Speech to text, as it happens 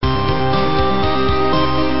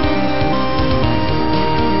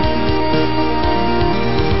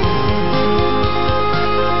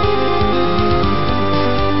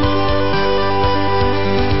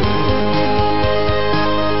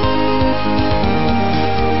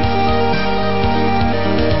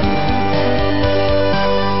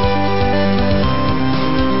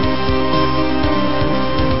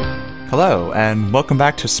Hello, and welcome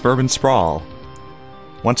back to Suburban Sprawl.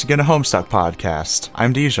 Once again, a Homestuck podcast.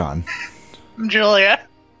 I'm Dijon. I'm Julia.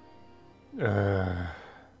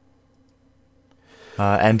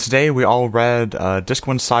 And today we all read Disc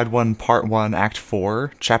 1, Side 1, Part 1, Act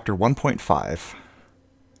 4, Chapter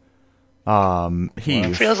 1.5.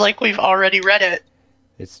 Heave. It feels like we've already read it.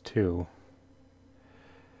 It's 2.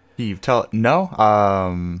 Heave, no,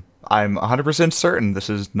 I'm 100% certain this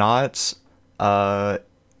is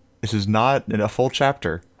not in a full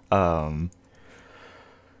chapter. I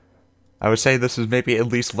would say this is maybe at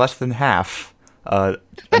least less than half a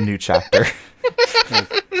new chapter.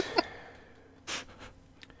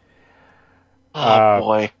 Oh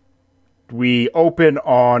boy. We open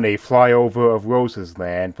on a flyover of Rose's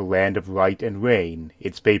Land, the land of light and rain.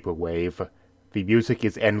 It's Vaporwave. The music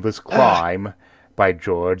is Endless Climb by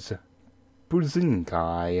George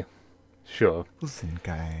Buzinkai. Sure.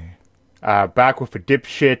 Buzinkai. Back with the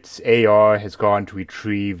dipshits, AR has gone to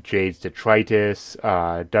retrieve Jade's detritus.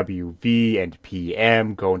 WV and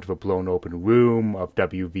PM go into the blown open room of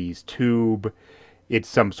WV's tube. It's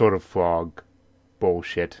some sort of frog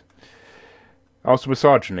bullshit. Also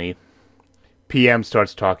misogyny. PM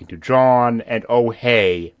starts talking to John, and oh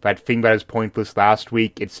hey, that thing that was pointless last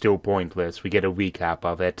week, it's still pointless. We get a recap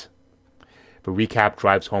of it. The recap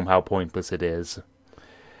drives home how pointless it is.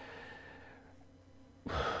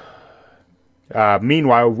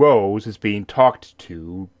 Meanwhile, Rose is being talked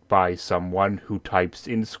to by someone who types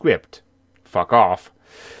in script. Fuck off.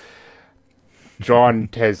 John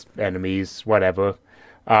has enemies, whatever.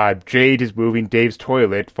 Jade is moving Dave's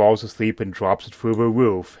toilet, falls asleep, and drops it through the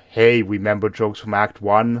roof. Hey, remember jokes from Act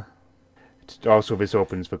 1? Also, this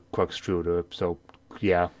opens the Crux-Truder, so,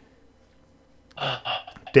 yeah.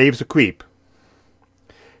 Dave's a creep.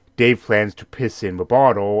 Dave plans to piss in the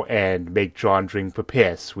bottle and make John drink the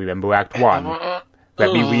piss. Remember Act 1?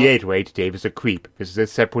 Let me reiterate, Dave is a creep. This is a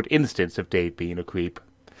separate instance of Dave being a creep.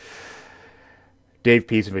 Dave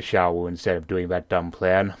pees in the shower instead of doing that dumb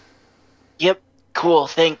plan. Yep. Cool.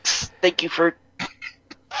 Thanks. Thank you for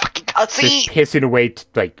fucking cutscene. Just pissing away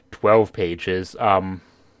like 12 pages.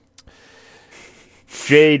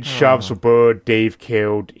 Jade shoves the bird Dave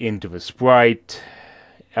killed into the Sprite.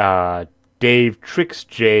 Dave tricks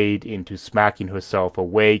Jade into smacking herself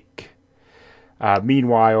awake.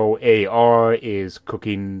 Meanwhile, AR is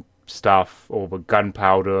cooking stuff over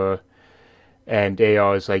gunpowder. And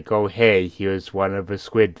AR is like, oh hey, here's one of the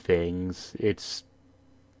squid things. It's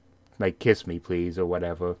like, kiss me please, or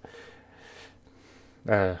whatever.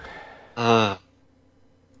 Yeah. Oh,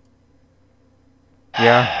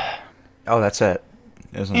 that's it,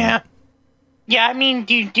 isn't it? Yeah, I mean,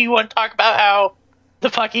 do you want to talk about how the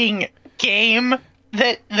fucking game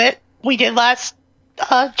that we did last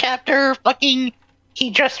chapter, fucking,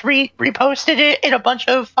 he just reposted it in a bunch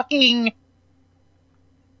of fucking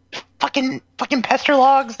pester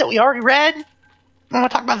logs that we already read?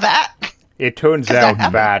 Want to talk about that? It turns out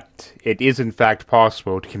that it is in fact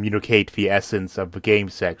possible to communicate the essence of the game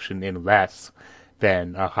section in less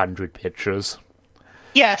than 100 pictures.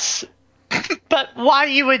 Yes, but why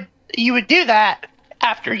you would do that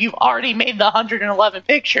after you've already made the 111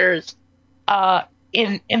 pictures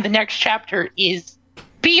in the next chapter is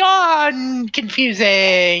beyond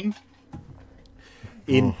confusing.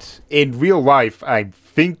 In real life, I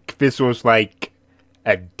think this was like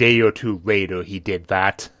a day or two later he did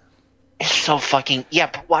that. It's so fucking...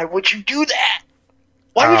 Yeah, but why would you do that?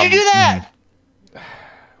 Why would you do that?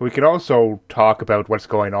 We could also talk about what's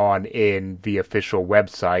going on in the official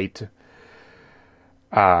website.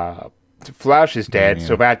 Flash is dead,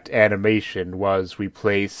 so that animation was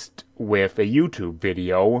replaced with a YouTube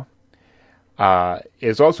video.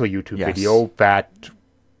 It's also a YouTube video that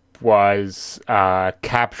was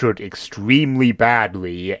captured extremely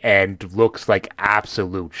badly and looks like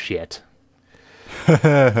absolute shit.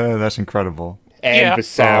 That's incredible. And the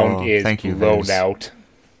sound is blown Viz. out.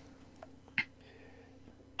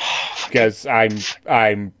 Because I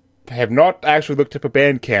have not actually looked up a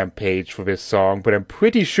Bandcamp page for this song, but I'm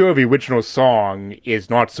pretty sure the original song is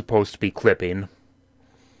not supposed to be clipping.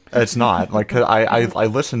 It's not. Like, I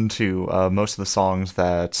listened to most of the songs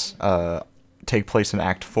that take place in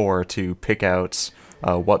Act 4 to pick out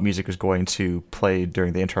what music is going to play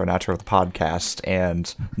during the intro and outro of the podcast,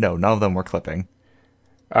 and no, none of them were clipping.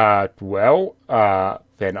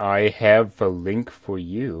 Then I have a link for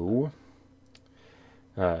you.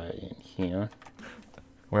 In here.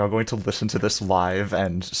 We're all going to listen to this live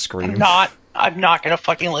and scream. I'm not gonna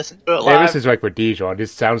fucking listen to it live. Yeah, this is like for Dijon.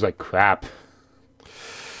 This sounds like crap.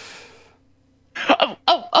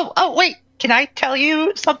 Oh, wait. Can I tell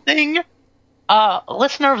you something? A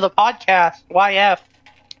listener of the podcast, YF,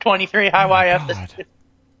 23 High YF.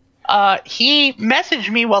 God. He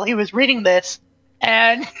messaged me while he was reading this,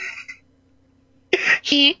 and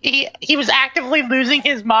he was actively losing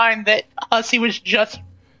his mind that Hussey was just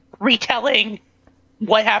retelling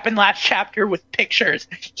what happened last chapter with pictures.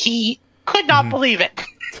 He could not believe it.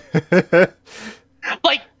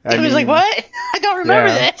 Like, he was like, what? I don't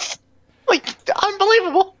remember this. Like,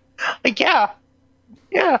 unbelievable. Like, yeah.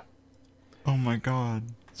 Oh my god.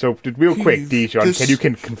 So, real quick, Dijon, can you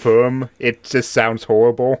confirm it just sounds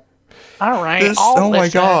horrible? All right. Oh my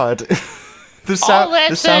god. This sounds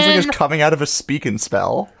like it's coming out of a speak and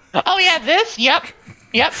spell. Oh yeah, this? Yep.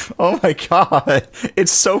 Oh my god.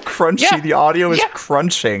 It's so crunchy. Yeah. The audio is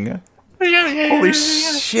crunching. Holy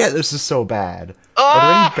shit, this is so bad. Are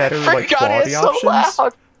there any better like quality options? So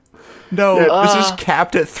loud. No, this is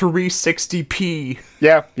capped at 360p.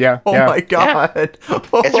 Yeah. Oh my god.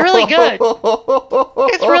 It's really good.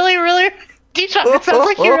 It's really, really... Dijon, it sounds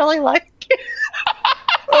like you really like it.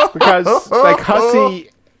 Because, like,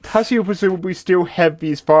 Hussey will presumably still have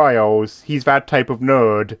these files. He's that type of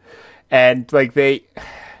nerd. And, like,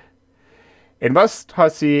 unless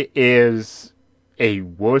Hussey is a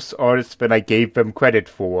worse artist than I gave them credit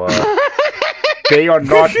for, they are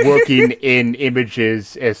not working in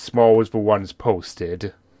images as small as the ones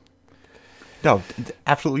posted. No,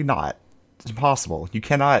 absolutely not. It's impossible. You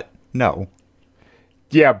cannot... No.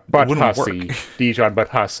 Yeah, but wouldn't Hussey. work. Dijon, but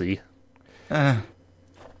Hussey.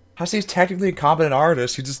 Hussey's technically a competent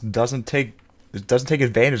artist. He just doesn't take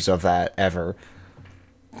advantage of that ever.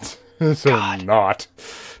 So God. not.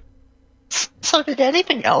 So did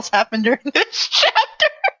anything else happen during this chapter?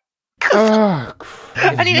 Oh,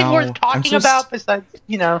 Anything No, worth talking about besides,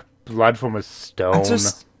 blood from a stone.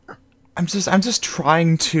 I'm just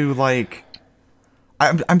trying to like.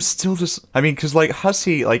 I'm still just. I mean, because like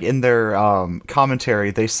Hussey, like in their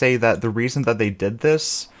commentary, they say that the reason that they did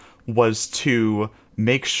this was to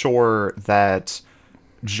make sure that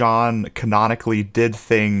John canonically did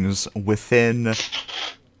things within the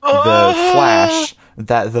Flash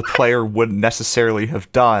that the player wouldn't necessarily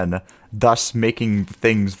have done, thus making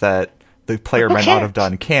things that the player might not have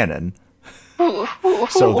done canon,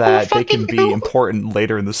 so that they can be important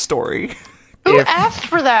later in the story. Who asked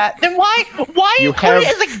for that? Then why you put it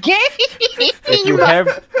as a game? If you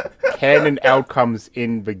have canon outcomes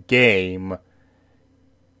in the game,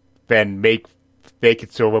 then make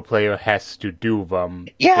it so the player has to do them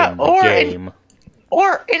in the game.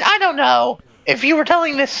 And I don't know, if you were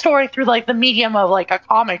telling this story through like the medium of like a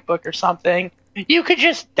comic book or something, you could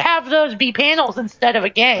just have those be panels instead of a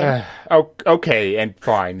game. Okay, and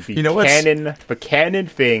fine. The canon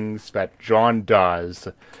things that John does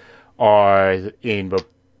are in the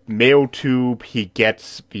mail tube. He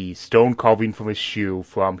gets the stone carving from his shoe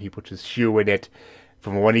from. He puts his shoe in it.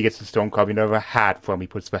 From when he gets the stone carving of a hat from, he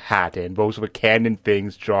puts the hat in. Those are the canon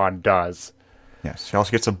things John does. Yes, he also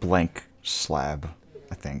gets a blank slab,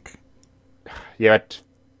 I think. Yeah,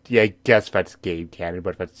 I guess that's game canon,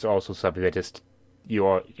 but that's also something that just you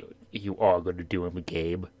are going to do in the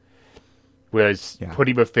game. Whereas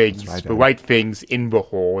putting the right things in the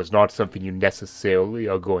hole is not something you necessarily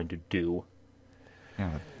are going to do.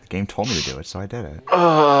 Yeah, the game told me to do it, so I did it.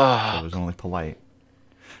 So it was only polite.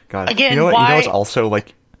 God, again, you know what's also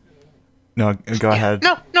like? No, go ahead.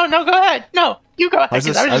 No, go ahead. No, you go ahead. I was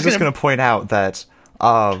just going to point out that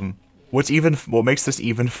what makes this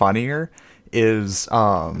even funnier is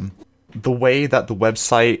the way that the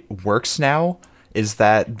website works now is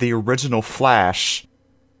that the original Flash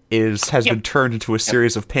has been turned into a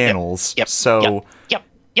series of panels.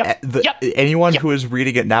 Anyone who is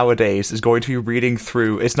reading it nowadays is going to be reading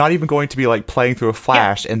through. It's not even going to be like playing through a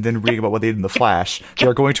Flash and then reading about what they did in the Flash.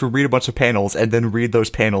 They're going to read a bunch of panels and then read those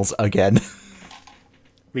panels again.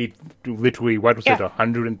 Read literally, what was it,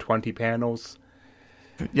 120 panels?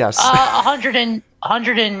 Yes.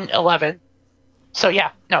 111. So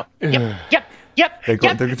Yep. They're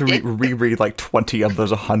going to reread like 20 of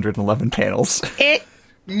those 111 panels. It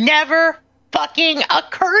never fucking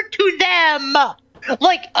occurred to them.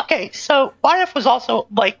 Like, okay, so YF was also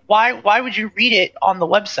like, why would you read it on the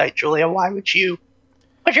website, Julia? Why would you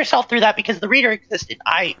put yourself through that? Because the reader existed.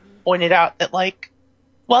 I pointed out that, like,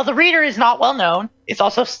 well, the reader is not well known. It's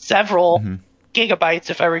also several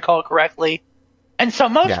gigabytes, if I recall correctly. And so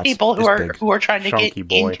most people who are trying to get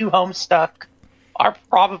into Homestuck are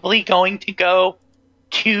probably going to go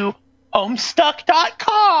to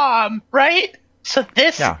Homestuck.com, right? So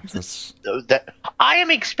I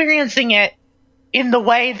am experiencing it in the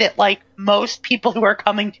way that, like, most people who are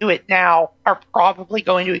coming to it now are probably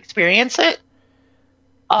going to experience it.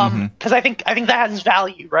 Because I think that has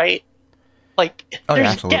value, right? Like,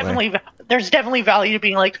 there's definitely there's definitely value to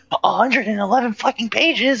being like 111 fucking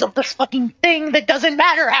pages of this fucking thing that doesn't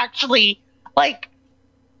matter actually. Like,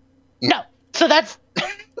 no. So that's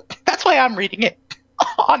that's why I'm reading it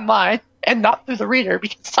online and not through the reader,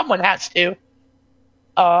 because someone has to.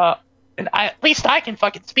 And at least I can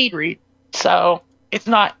fucking speed read, so it's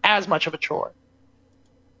not as much of a chore.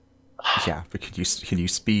 Yeah, but can you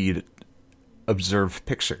speed observe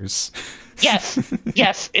pictures? Yes,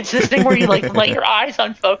 yes. It's this thing where you like let your eyes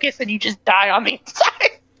unfocus and you just die on the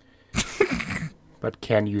inside. But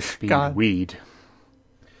can you speed God. weed?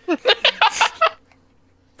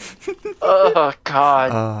 Oh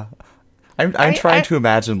God. I'm trying to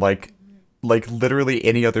imagine like literally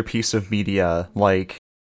any other piece of media like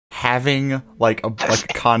having like a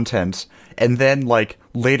content and then like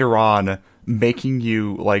later on making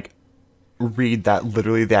you like read that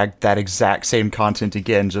literally that exact same content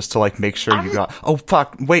again just to like make sure you got. Oh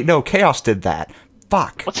fuck! Wait, no, Chaos did that.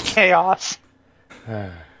 Fuck. What's chaos?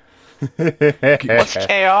 What's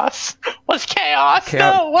chaos? What's chaos?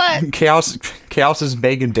 No, what? Chaos is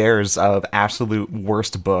Megan Dare's absolute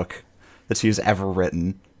worst book that she's ever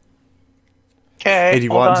written. Okay. Hey, do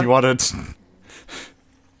you want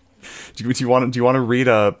to read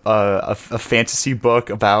a fantasy book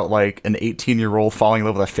about like an 18-year-old falling in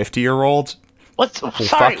love with a 50-year-old? Sorry,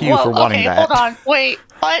 fuck you for wanting that. Hold on. Wait.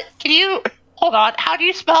 What? Can you hold on? How do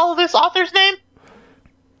you spell this author's name?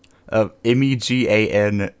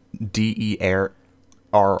 Meganderr.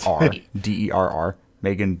 Derr.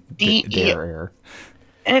 Megan Derr.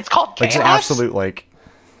 And it's called Chaos? Like, it's an absolute like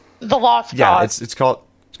The Lost yeah, Gods. it's called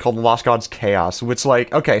The Lost Gods Chaos, which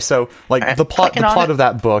like okay, so like the plot of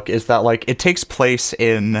that book is that like it takes place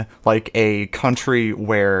in like a country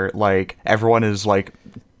where like everyone is like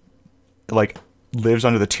lives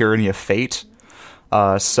under the tyranny of fate.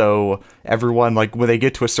 So everyone like when they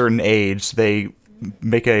get to a certain age, they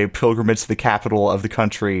make a pilgrimage to the capital of the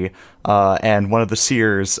country, and one of the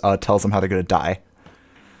seers tells them how they're going to die.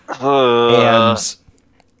 And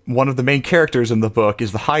one of the main characters in the book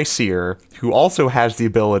is the High Seer, who also has the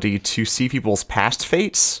ability to see people's past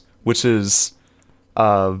fates, which is,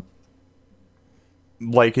 like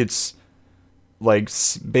it's like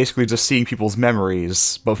basically just seeing people's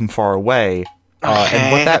memories, but from far away.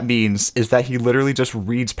 And what that means is that he literally just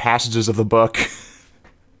reads passages of the book.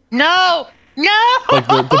 No! Like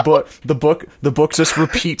the book just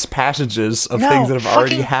repeats passages of things that have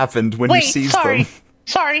already happened when he sees them.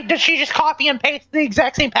 Sorry, did she just copy and paste the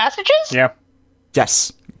exact same passages? Yeah.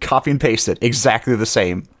 Yes, copy and paste it, exactly the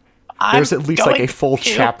same. There's at least like a full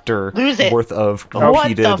chapter worth of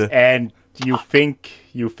repeated. And you think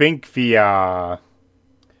the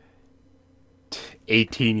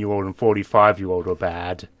 18-year-old and 45-year-old are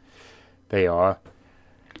bad? They are.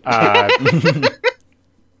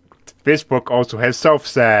 This book also has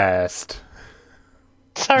self-cest.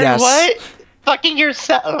 Sorry, Yes. what? Fucking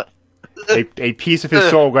yourself. A piece of his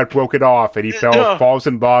soul got broken off, and he falls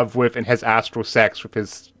in love with and has astral sex with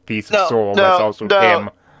his piece of soul. That's also him.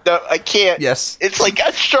 No, I can't. Yes. It's like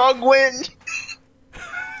a strong wind.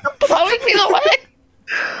 Blowing me away.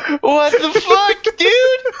 What the fuck,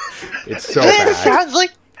 dude? It's so This bad. sounds like...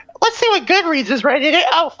 Let's see what Goodreads is rated it.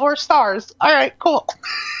 Oh, 4 stars. Alright, cool.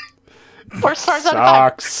 4 stars out of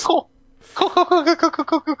 5. Sucks. Cool.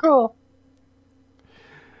 Cool.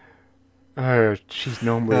 She's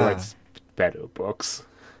normally writes better books.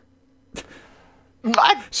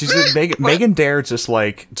 She's just, Megan Dare just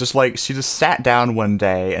like she just sat down one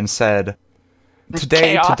day and said,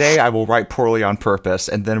 Today I will write poorly on purpose,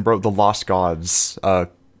 and then wrote the Lost Gods pentology.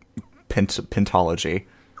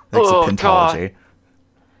 I think it's a pentology.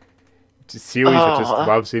 It's a series that just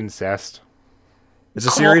loves incest. It's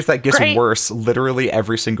a series that gets worse literally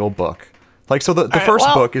every single book. Like, so the first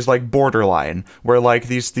book is like borderline, where like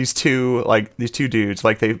these two dudes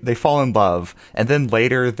like they fall in love, and then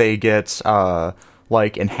later they get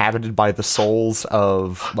like inhabited by the souls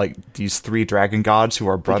of like these 3 dragon gods who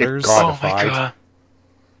are brothers. Oh my god.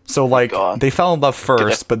 So like they fell in love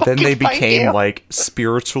first, but then they became like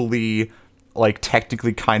spiritually like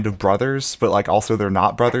technically kind of brothers, but like also they're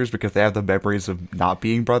not brothers because they have the memories of not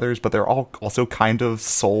being brothers, but they're all also kind of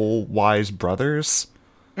soul-wise brothers.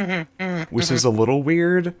 Which is a little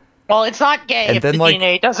weird. Well, it's not gay And if then, the like-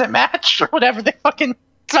 DNA doesn't match, or whatever they fucking...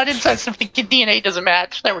 It's not incest if the DNA doesn't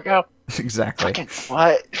match. There we go. Exactly.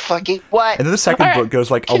 What? Fucking what? And then the second Alright, book goes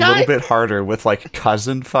like a can little I- bit harder with like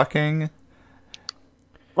cousin fucking.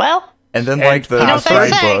 Well, And then like the You know what they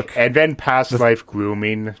third say? book. And then past life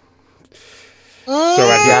grooming. So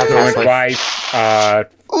Yeah, at your past current life-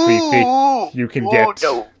 life, you can get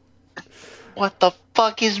no. What the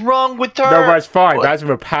fuck is wrong with her? No, that's fine. What? That's in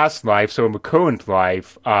a past life, so in the current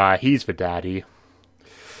life, he's the daddy.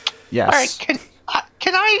 Yes. All right,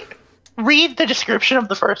 can I read the description of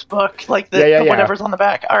the first book, like Yeah. whatever's on the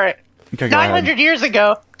back? All right. Okay, go 900 years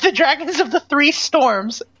ago, the dragons of the three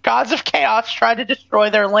storms, gods of chaos, tried to destroy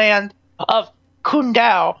their land of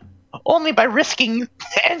Kundao. Only by risking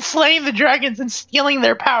and slaying the dragons and stealing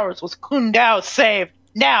their powers was Kundao saved.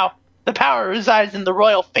 Now, the power resides in the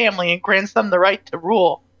royal family and grants them the right to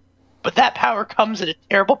rule. But that power comes at a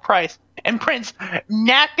terrible price, and Prince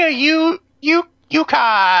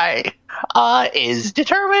Yukai is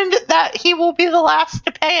determined that he will be the last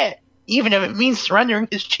to pay it, even if it means surrendering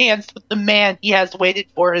his chance with the man he has waited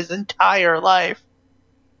for his entire life.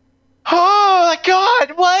 Oh my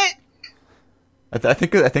god, what? I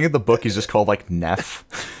think the book is just called like Neff.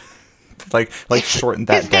 like shorten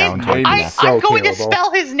that His down name, to like I- Neff. so I'm going to terrible.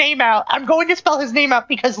 spell his name out. I'm going to spell his name out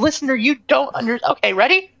because, listener, you don't understand. Okay,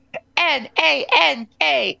 ready?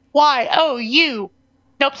 NankyoU.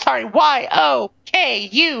 Nope, sorry. Yokukai.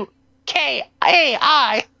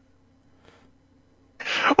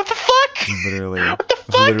 What the fuck? Literally, the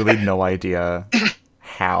fuck? literally no idea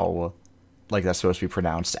how like that's supposed to be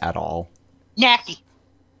pronounced at all. Naki.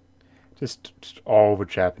 Just all the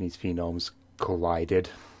Japanese phenomes collided.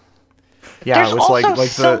 Yeah, There's it was also like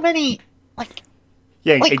so the many, like,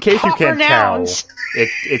 Yeah, Like in case you proper can't nouns. tell,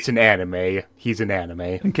 it's an anime. He's an anime.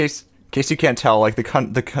 in case you can't tell, like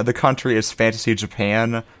the country is Fantasy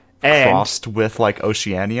Japan And- crossed with like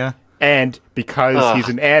Oceania. And because Ugh. he's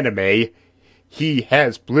an anime, he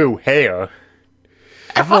has blue hair.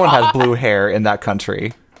 Everyone has blue hair in that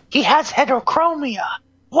country. he has heterochromia.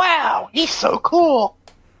 Wow, he's so cool.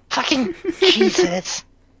 Fucking Jesus.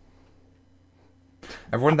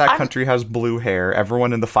 Everyone in that I'm- country has blue hair.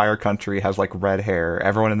 Everyone in the fire country has like red hair.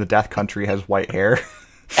 Everyone in the death country has white hair.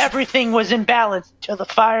 Everything was in balance until the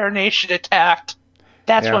Fire Nation attacked.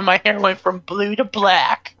 That's Yeah. when my hair went from blue to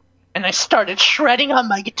black, and I started shredding on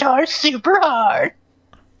my guitar super hard.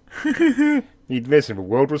 Listen, the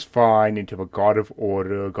world was fine until the God of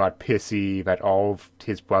Order got pissy that all of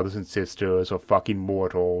his brothers and sisters are fucking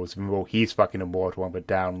mortals, even though he's fucking immortal on the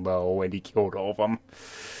down low, and he killed all of them.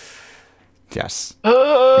 Yes.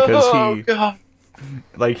 Oh, Because he- god.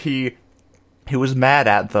 Like he was mad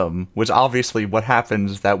at them, which obviously what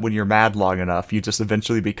happens is that when you're mad long enough, you just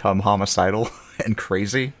eventually become homicidal and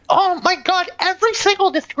crazy. Oh my god, every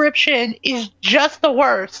single description is just the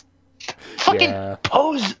worst. Fucking Yeah.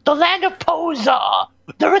 the land of Posa,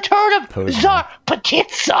 the return of Posa.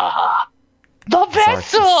 Zarpatitsa, the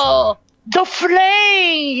vessel, the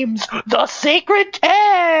flames, the sacred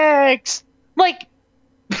text. Like,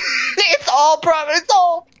 It's all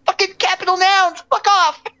fucking capital nouns. Fuck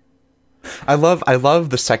off. I love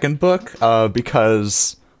the second book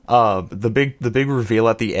because the big reveal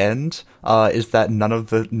at the end is that none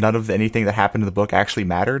of anything that happened in the book actually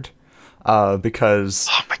mattered. Because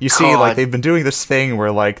my you see, like God. they've been doing this thing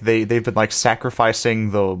where like they've been like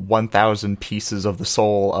sacrificing the 1,000 pieces of the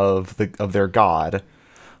soul of their god.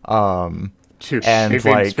 To And, they've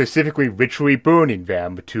been like- specifically ritually burning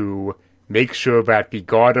them to make sure that the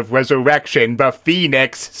God of Resurrection, the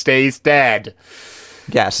Phoenix, stays dead.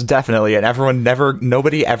 Yes, definitely, and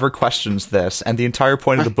nobody ever questions this, and the entire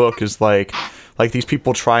point of the book is like these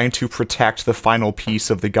people trying to protect the final piece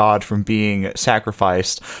of the god from being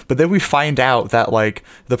sacrificed, but then we find out that like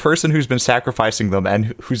the person who's been sacrificing them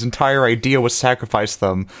and whose entire idea was to sacrifice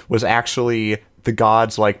them was actually the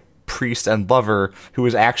god's like priest and lover who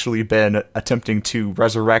has actually been attempting to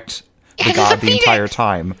resurrect the It's god a the entire phoenix!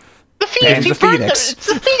 time. the Phoenix, And you the burned Phoenix. It's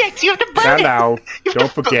the Phoenix, you have to burn Now, it! now,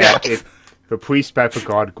 don't forget, the priest that the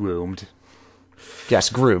god groomed. Yes,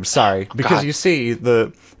 Groob, sorry. Because God. you see,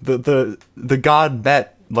 the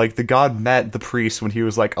god met the priest when he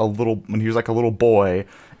was like a little boy,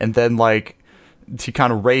 and then like he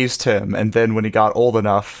kind of raised him, and then when he got old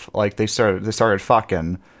enough, like they started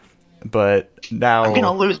fucking. But now I'm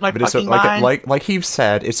gonna lose my but it's fucking like mind. like Heath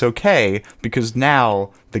said, it's okay because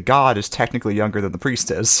now the god is technically younger than the priest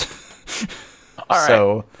is. All right.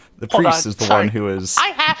 So the Hold priest on, is the sorry. one who is I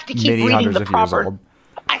have to keep many reading hundreds the of years proper. old.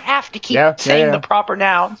 I have to keep Yeah, saying yeah. the proper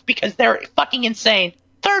nouns because they're fucking insane.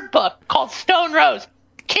 Third book called Stone Rose,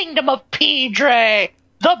 Kingdom of Pedre,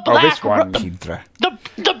 the Black this one.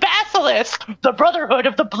 the Basilisk, the Brotherhood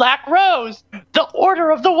of the Black Rose, the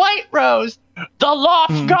Order of the White Rose, the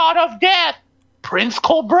Lost God of Death, Prince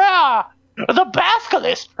Cobra, the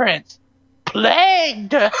Basilisk Prince,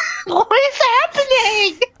 Plagued. What is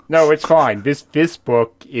happening? No, it's fine. This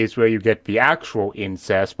book is where you get the actual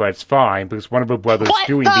incest, but it's fine because one of the brothers What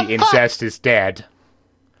doing the the fuck? incest is dead.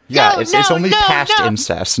 Yeah, No, it's no, only no, past no.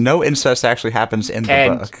 incest. No incest actually happens in the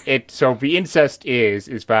And book. so the incest is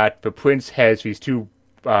that the prince has these two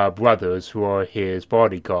brothers who are his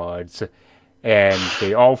bodyguards, and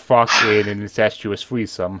they all fuck in an incestuous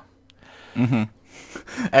threesome. And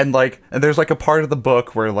there's like a part of the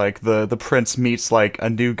book where like the prince meets like a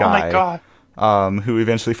new Oh my guy, god. who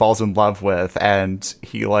eventually falls in love with, and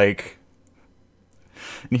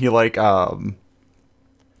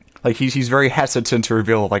he's very hesitant to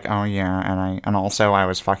reveal like, oh yeah, and also I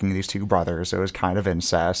was fucking these two brothers, so it was kind of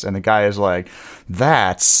incest, and the guy is like,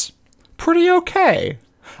 that's pretty okay.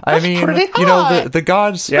 I That's mean, pretty you know, hot. the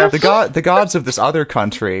gods, Yeah. the gods of this other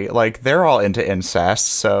country, like they're all into incest,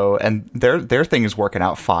 so and their thing is working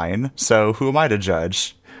out fine. So who am I to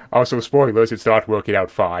judge? Also, spoilers, it's not working out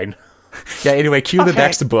fine. Yeah. Anyway, cue the Okay.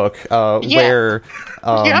 next book, where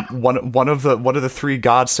Yeah. one of the three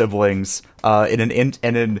god siblings, in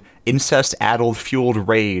an incest-addled fueled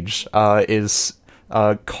rage, is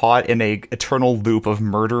caught in a eternal loop of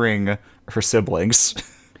murdering her siblings.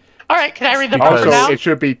 All right, can I read the Because- book Also, now? it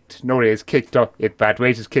should be noted it's kicked off. That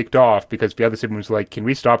rage is kicked off because the other sibling was like, "Can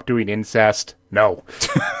we stop doing incest?" No.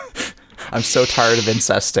 I'm so tired of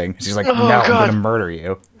incesting. She's like, Oh, no, I'm God. gonna murder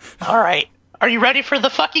you. All right. Are you ready for the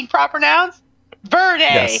fucking proper nouns? Verde,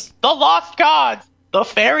 Yes. the lost gods, the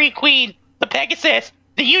fairy queen, the Pegasus,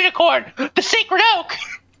 the unicorn, the sacred oak.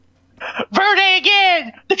 Verde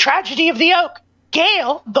again, the tragedy of the oak.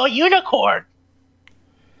 Gale, the unicorn.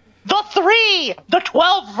 The three, the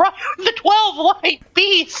 12 white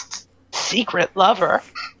beasts. Secret lover.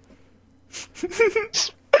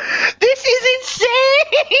 This is insane.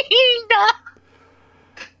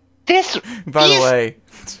 This By the is- way,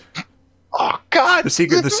 oh god, the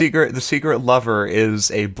secret lover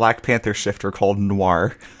is a Black Panther shifter called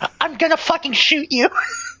Noir. I'm gonna fucking shoot you.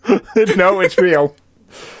 No, it's real.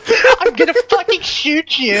 I'm gonna fucking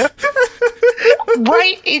shoot you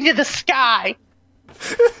right into the sky.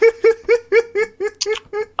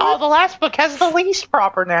 Oh, the last book has the least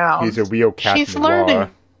proper nouns. He's a real cat She's noir. learning.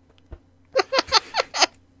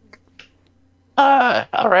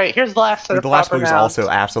 All right. Here's the last set of The last proper book is nouns. also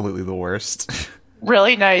absolutely the worst.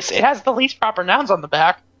 Really nice. It has the least proper nouns on the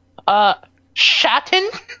back. Shatton.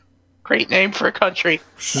 Great name for a country.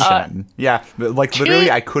 Shen. Yeah, but, like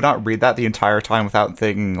literally, I could not read that the entire time without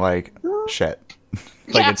thinking like, shit.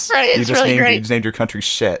 Like Yeah, right, you it's just really named great. you just named your country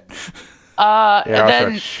shit. Yeah, And also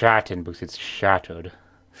then it's shattered because it's shattered.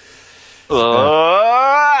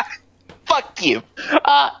 Fuck you.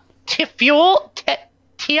 Tifuel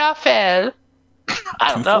Tiafel.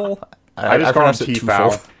 I don't know. Tufel? I just call him pronounced it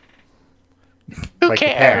T-Foul. Tufel. Who like the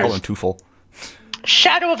I pear. call cares? him Tufel.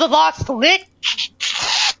 Shadow of the Lost Lick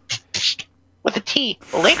with a T.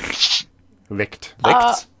 Lick. Licked. Licked.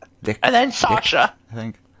 Licked. And then Licked, Sasha. I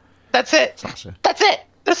think. That's it. Sasha. That's it.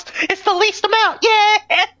 It's the least amount. Yeah.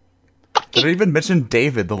 Did I even mention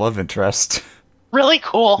David, the love interest? Really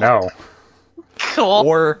cool. No.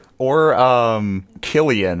 Cool. Or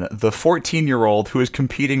Killian, the 14-year-old who is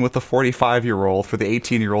competing with the 45-year-old for the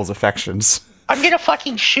 18-year-old's affections. I'm gonna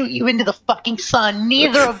fucking shoot you into the fucking sun.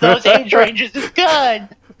 Neither of those age ranges is good.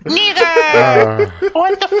 Neither.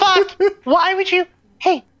 What the fuck? Why would you?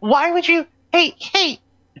 Hey, why would you? Hey,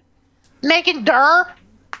 Megan Durr.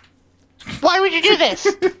 Why would you do this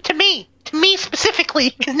to me? To me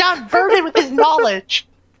specifically? Because now I'm burdened with his knowledge.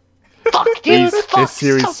 Fuck, dude. Fuck. This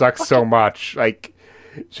series sucks so much. Like,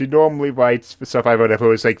 she normally writes stuff I wrote if it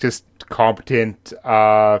was like just competent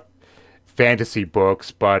fantasy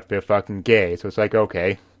books, but they're fucking gay, so it's like,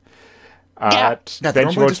 okay. Yeah. Yeah, Then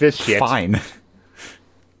she normally wrote this just shit. fine.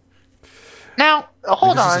 Now,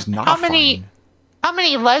 hold This on. is not How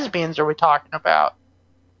many lesbians are we talking about?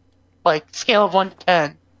 Like, scale of 1 to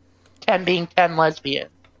 10. 10 being 10 lesbians.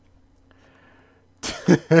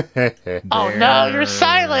 Oh no, your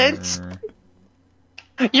silence!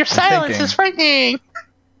 Your silence thinking. is frightening!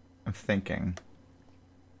 I'm thinking.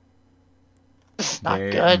 This is not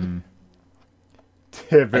They- good.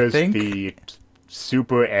 There's think- the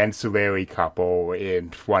super ancillary couple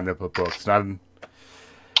in one of the books.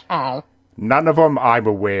 Oh. None of them I'm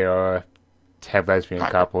aware have lesbian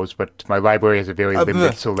couples, but my library has a very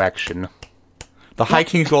limited bleh. selection. The High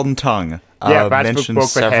King's Golden Tongue Yeah, that's the mentions book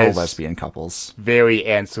that several has- lesbian couples. Very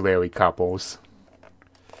ancillary couples.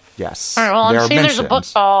 Yes. Alright, well, they I'm are seeing there's a book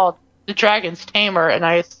mentioned. called The Dragon's Tamer, and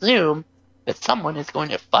I assume that someone is going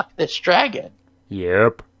to fuck this dragon.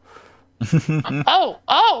 Yep. Oh!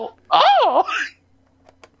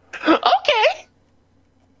 Okay!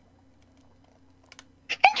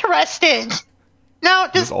 Interesting! Now,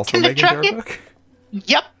 Is this does also can the Megan Durr dragon... book?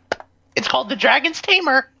 Yep. It's called The Dragon's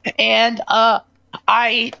Tamer, and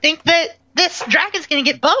I think that this dragon's gonna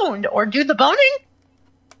get boned or do the boning.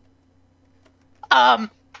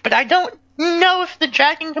 But I don't know if the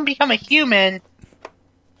dragon can become a human.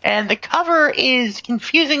 And the cover is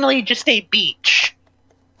confusingly just a beach.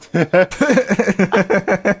 Maybe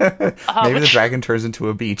the dragon turns into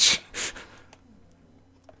a beach.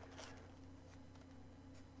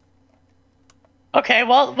 Okay,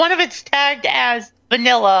 well, one of it's tagged as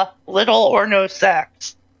vanilla, little or no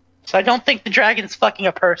sex. So I don't think the dragon's fucking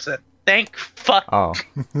a person. Thank fuck. Oh.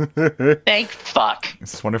 Thank fuck.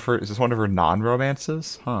 Is this one of her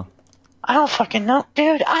non-romances? Huh. I don't fucking know,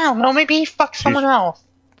 dude. I don't know. Maybe he fucked someone else.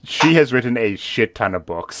 She has written a shit ton of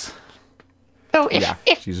books. So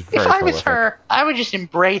if she's very I was prolific. her, I would just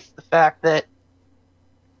embrace the fact that,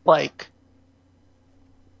 like,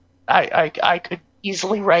 I could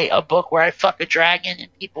easily write a book where I fuck a dragon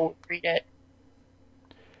and people would read it.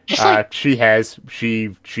 Just like,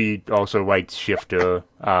 She also writes shifter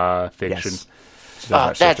fiction. Yes. She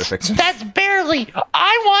does that shifter fiction. that's barely.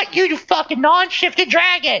 I want you to fuck a non-shifted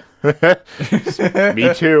dragon.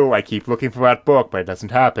 Me too. I keep looking for that book, but it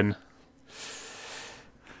doesn't happen.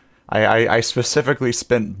 I specifically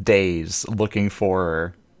spent days looking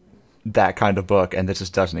for that kind of book, and it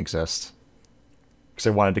just doesn't exist. Because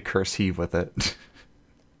I wanted to curse Heave with it.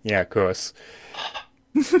 Yeah, of course.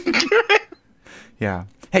 Yeah.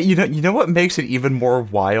 Hey, you know what makes it even more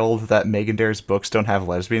wild that Megan Dare's books don't have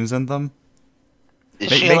lesbians in them? Is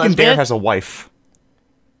she a Megan Dare lesbian? has a wife.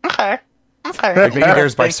 Okay. Like, Megan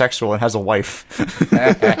Dare's bisexual and has a wife.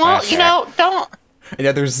 Well, don't. And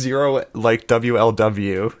yeah, there's zero, like,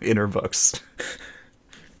 WLW in her books.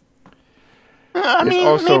 I mean,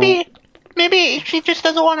 also- maybe she just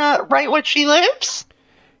doesn't want to write what she lives.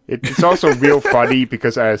 It's also real funny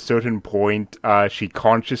because at a certain point, she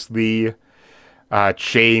consciously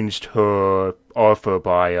changed her author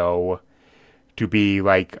bio to be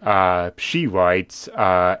like, she writes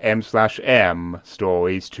M/M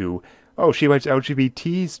stories to, she writes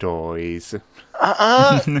LGBT stories.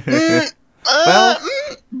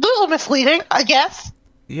 Little misleading, I guess.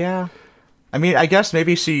 Yeah. I mean, I guess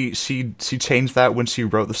maybe she changed that when she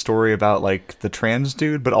wrote the story about, like, the trans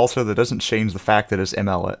dude, but also that doesn't change the fact that it's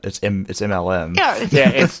MLM. Yeah, Yeah,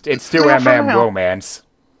 it's still Real from MM hell. romance.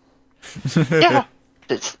 yeah.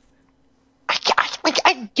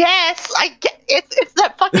 I guess. It's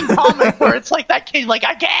that fucking comic where it's like that kid, like,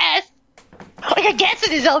 I guess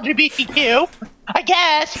it is LGBTQ. I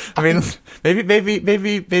guess. I mean,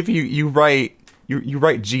 maybe you write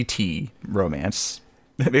GT romance.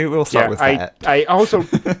 Maybe we'll start with that. I also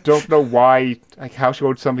don't know why, like, how she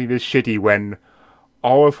wrote something this shitty when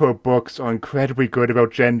all of her books are incredibly good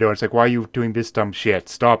about gender. It's like, why are you doing this dumb shit?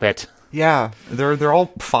 Stop it. Yeah, they're all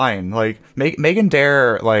fine. Like Megan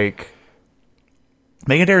Dare,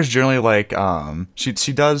 Megan Dare is generally like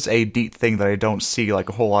she does a deep thing that I don't see like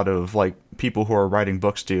a whole lot of like people who are writing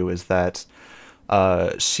books do, is that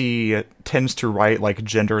she tends to write like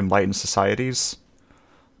gender enlightened societies.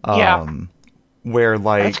 Where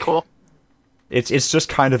like That's cool. it's just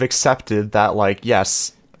kind of accepted that like,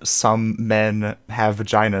 yes, some men have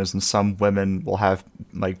vaginas and some women will have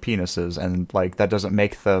like penises, and like that doesn't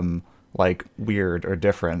make them like weird or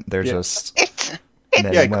different. They're just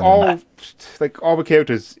men Yeah, and like women. all the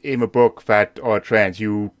characters in a book that are trans,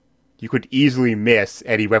 you could easily miss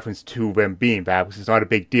any reference to them being bad, because it's not a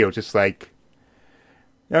big deal. Just like,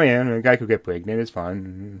 oh yeah, a guy could get pregnant, it's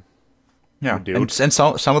fine. Yeah, dude. and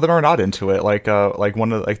some of them are not into it. Like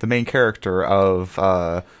one of the main character of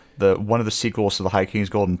one of the sequels to the High King's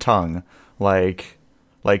Golden Tongue, like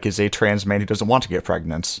is a trans man who doesn't want to get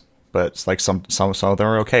pregnant, but it's like some of them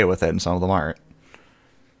are okay with it and some of them aren't,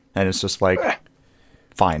 and it's just like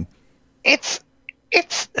fine. It's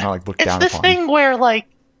Not like looked it's down this upon. thing where like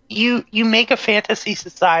you make a fantasy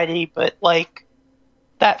society, but like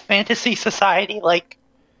that fantasy society like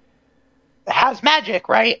has magic,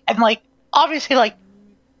 right? And like obviously like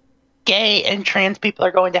gay and trans people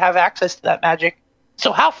are going to have access to that magic.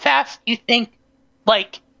 So how fast do you think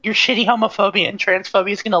like your shitty homophobia and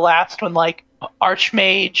transphobia is going to last when like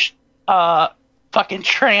Archmage fucking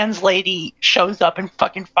trans lady shows up and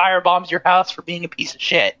fucking firebombs your house for being a piece of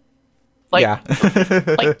shit? Like, Yeah.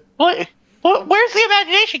 like what? Where's the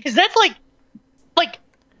imagination? Because that's like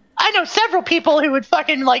I know several people who would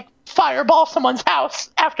fucking like fireball someone's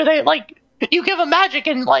house after they like you give them magic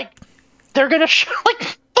and like they're gonna like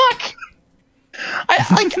fuck.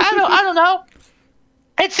 I don't know.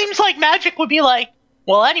 It seems like magic would be like,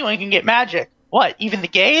 well, anyone can get magic. What? Even the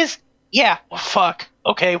gays? Yeah. Well, fuck.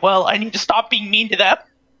 Okay. Well, I need to stop being mean to them.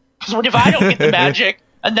 Because what if I don't get the magic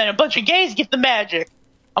and then a bunch of gays get the magic?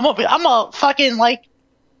 I'm gonna fucking like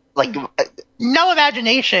like no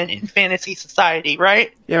imagination in fantasy society,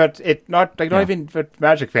 right? Yeah, but it's not like not even for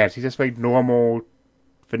magic fantasy. Just like normal,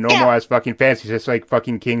 for normalized fucking fantasy. Just like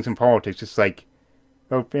fucking kings and politics. Just like,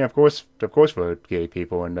 oh yeah, of course, for gay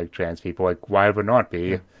people and like trans people. Like, why would it not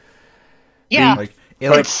be? Yeah, Like,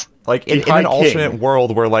 it's in Behind an alternate King.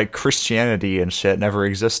 world where like Christianity and shit never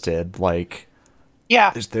existed, like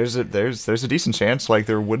yeah. there's a decent chance like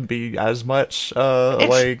there wouldn't be as much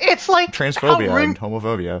like It's like transphobia how and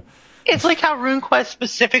homophobia. It's like how RuneQuest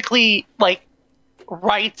specifically like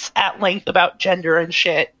writes at length about gender and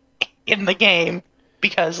shit in the game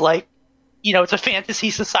because like it's a fantasy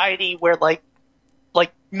society where like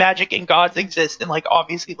magic and gods exist and like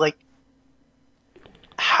obviously like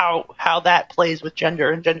how that plays with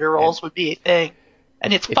gender and gender roles would be a thing.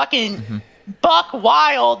 And it's fucking buck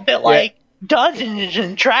wild that like Dungeons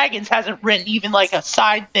and Dragons hasn't written even like a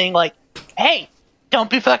side thing like, hey, don't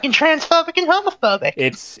be fucking transphobic and homophobic.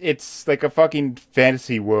 It's like a fucking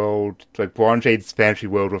fantasy world, like Bronze Age's fantasy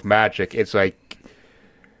world with magic. It's like,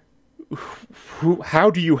 how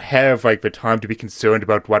do you have like the time to be concerned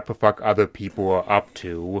about what the fuck other people are up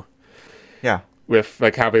to Yeah. with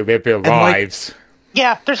like how they live their like, lives?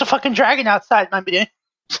 Yeah, there's a fucking dragon outside, my dude.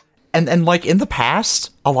 And like in the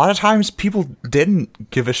past, a lot of times people didn't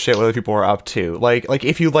give a shit what other people were up to. Like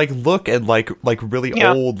if you like look at like really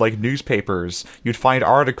old like newspapers, you'd find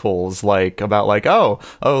articles like about like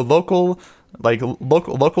local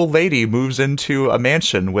lady moves into a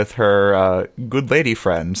mansion with her good lady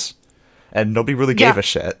friends, and nobody really gave a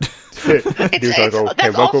shit. News article, hey,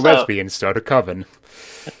 that's local also- lesbians start a coven.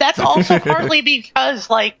 That's also partly because,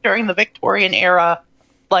 like, during the Victorian era,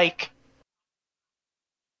 like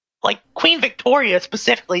Queen Victoria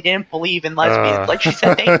specifically didn't believe in lesbians. Like she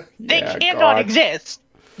said, they Yeah, cannot God. exist.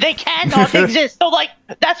 They cannot exist. So, like,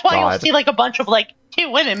 that's why you'll God. see like a bunch of like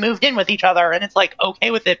two women moved in with each other, and it's like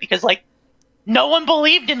okay with it because like no one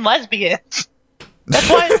believed in lesbians. That's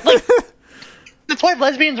why that's why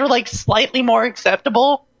lesbians were like slightly more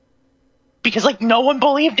acceptable. Because, like, no one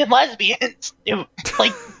believed in lesbians.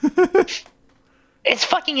 It's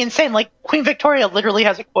fucking insane. Like, Queen Victoria literally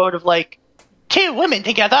has a quote of, like, two women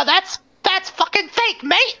together. That's fucking fake,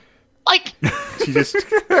 mate. Like, She just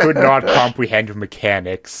could not comprehend the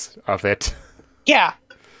mechanics of it. yeah.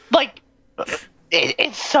 Like,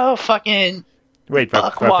 it's so fucking Wait,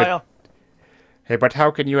 buck wild. hey, but how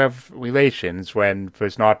can you have relations when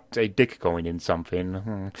there's not a dick going in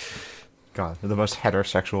something? God, they're the most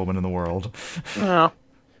heterosexual woman in the world. No.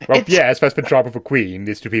 Well, It's- yes, that's the job of a queen,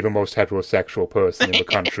 is to be the most heterosexual person in the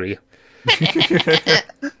country.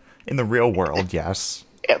 In the real world, yes.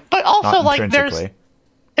 But also, Not like, intrinsically.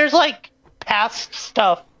 there's like past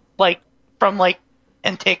stuff like from like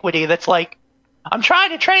antiquity that's like I'm trying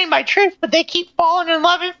to train my troops but they keep falling in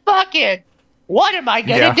love and fucking what am I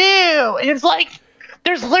gonna do? And it's like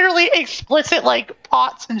there's literally explicit like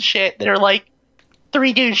pots and shit that are like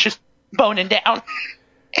three dudes just boning down.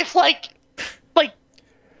 It's like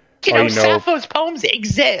Sappho's poems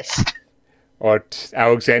exist. Or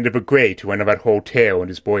Alexander the Great, who went on that whole tale and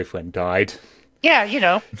his boyfriend died. Yeah,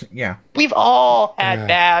 Yeah. we've all had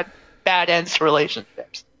bad ends to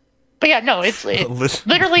relationships. But yeah, no, it's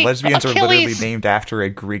literally lesbians are literally Achilles- named after a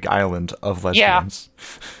Greek island of lesbians.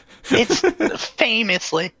 It's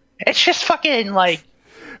famously. It's just fucking like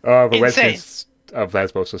The Insane. residents of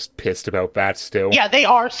Lesbos was pissed about that still. yeah, they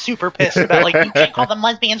are super pissed about like you can't call them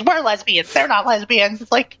lesbians. We're lesbians. They're not lesbians.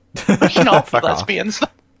 It's like we can all be Fuck off. lesbians.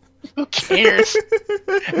 Who cares?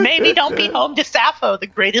 Maybe don't be home to Sappho, the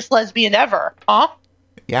greatest lesbian ever, huh?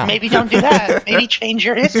 Yeah. Maybe don't do that. Maybe change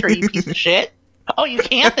your history, you piece of shit. Oh, you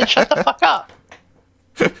can't? Then shut the fuck up.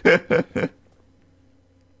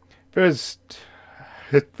 There's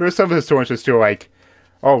some of the historians who are still like,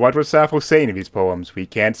 oh, what was Sappho saying in these poems? We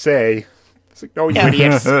can't say. It's like, no, you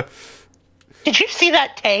idiots. Did you see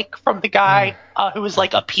that take from the guy who was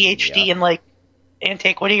like a PhD in like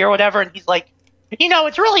antiquity or whatever? And he's like,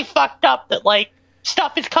 it's really fucked up that like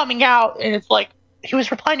stuff is coming out, and it's like he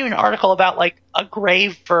was replying to an article about like a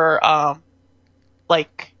grave for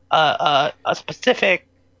like a specific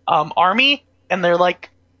army, and they're like,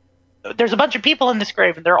 there's a bunch of people in this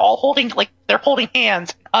grave, and they're all holding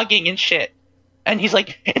hands, hugging and shit. And he's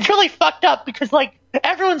like, it's really fucked up because like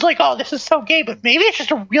everyone's like, oh, this is so gay, but maybe it's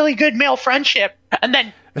just a really good male friendship. And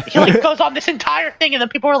then he like goes on this entire thing, and then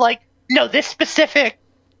people are like, no, this specific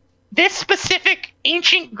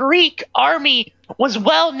ancient Greek army was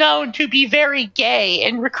well known to be very gay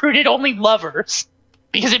and recruited only lovers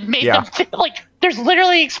because it made them like there's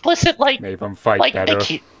literally explicit like Made them fight like better.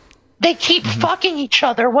 they keep fucking each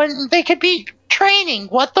other when they could be training.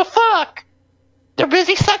 What the fuck? They're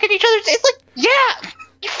busy sucking each other's. It's like, yeah,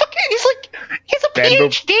 He's a Vandal-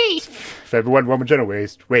 PhD. If everyone woman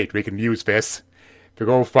generous, wait, we can use this. They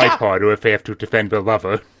go fight Yeah. harder if they have to defend their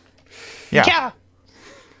lover. Yeah.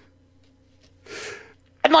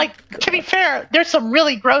 And, like, to be fair, there's some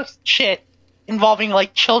really gross shit involving,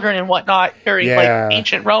 like, children and whatnot during, Yeah. like,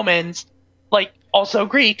 ancient Romans, like, also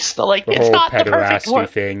Greeks. So, like, The it's whole not the perfect pederasty world.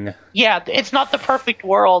 thing. Yeah, it's not the perfect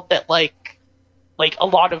world that, like a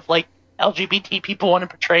lot of, like, LGBT people want to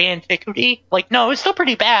portray antiquity. Like, no, it's still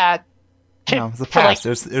pretty bad. No, it was the for, like, past.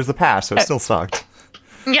 It was the past, so it still sucked.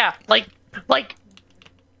 yeah, like,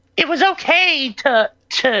 it was okay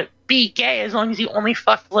to be gay as long as you only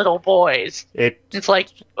fucked little boys. It's like,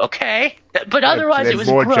 okay, but otherwise it was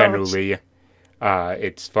more gross. generally,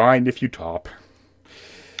 it's fine if you top.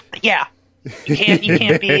 Yeah, you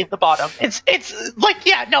can't be the bottom. It's like,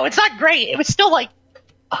 yeah, no, it's not great. It was still like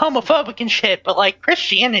homophobic and shit, but like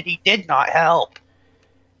Christianity did not help.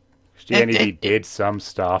 Christianity did some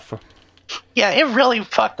stuff. Yeah, it really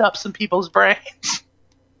fucked up some people's brains.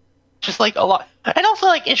 Just like a lot. And also,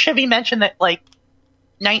 like, it should be mentioned that, like,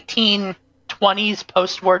 1920s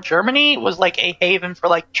post-war Germany was like a haven for,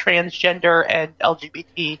 like, transgender and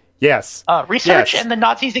LGBT Yes. research, Yes. and the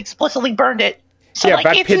Nazis explicitly burned it. So, Yeah, like,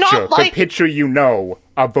 that it's picture, not like the picture you know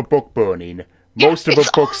of the book burning. Most of the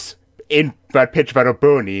it's books in that picture that are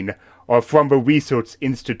burning are from the Research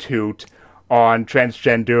Institute on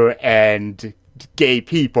transgender and gay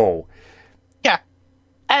people. yeah,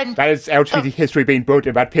 and That is LGBT history being burnt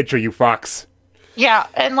in that picture, you fucks. yeah,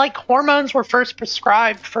 and like hormones were first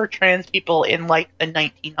prescribed for trans people in like the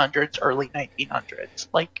 1900s, early 1900s.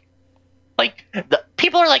 Like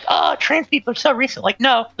people are like, oh, trans people are so recent. Like,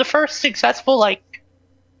 no, the first successful like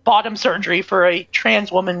bottom surgery for a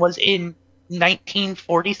trans woman was in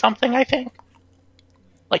 1940 something, I think.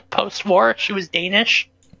 Like post-war, she was Danish.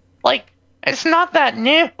 Like, it's not that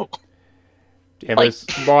new. Yeah, Like-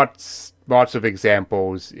 there's lots of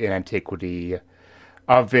examples in antiquity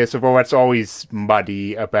of this, although it's always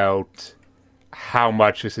muddy about how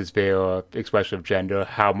much this is their expression of gender,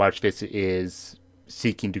 how much this is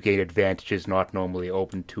seeking to gain advantages not normally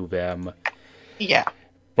open to them. Yeah,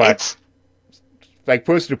 But it's like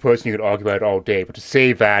person to person, you could argue about it all day. But to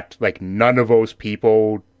say that like none of those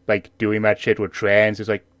people like doing that shit were trans is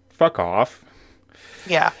like fuck off.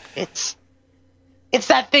 yeah, it's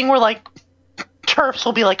that thing where like TERFs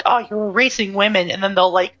will be like, oh, you're erasing women, and then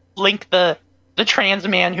they'll like link the trans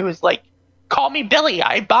man who is like, call me Billy,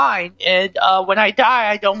 I bind, and when I die,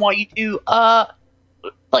 I don't want you to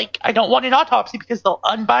like, I don't want an autopsy because they'll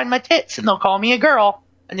unbind my tits and they'll call me a girl,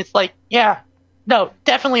 and it's like, yeah, no,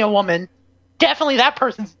 definitely a woman, definitely that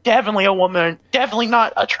person's definitely a woman, definitely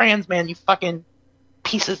not a trans man, you fucking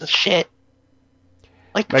pieces of shit.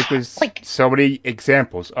 Like There's so many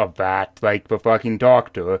examples of that. Like the fucking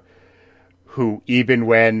doctor, who even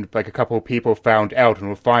when like a couple of people found out and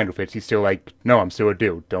were fine with it, he's still like, no, I'm still a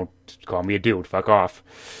dude. Don't call me a dude. Fuck off.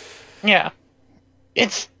 yeah,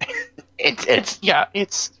 it's yeah,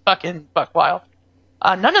 it's fucking buck wild.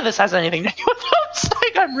 None of this has anything to do with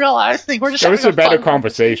Homestuck. I'm realizing we're just That was having a better fun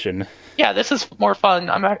conversation. Yeah, this is more fun.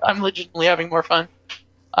 I'm legitimately having more fun.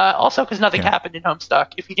 Also, because nothing happened in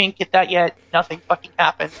Homestuck. If you didn't get that yet, nothing fucking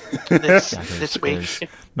happened this week.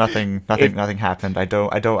 Nothing happened. I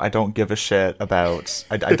don't give a shit about.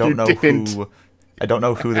 I don't know didn't. who. I don't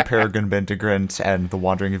know who the Peregrine Bintigrant and the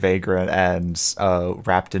Wandering Vagrant and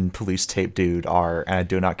wrapped in police tape dude are, and I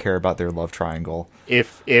do not care about their love triangle.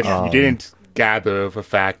 If you didn't gather the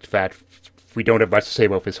fact that we don't have much to say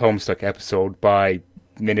about this Homestuck episode by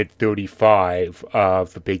minute 35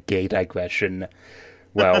 of the big gay digression,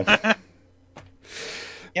 well,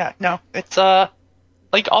 Yeah, no, it's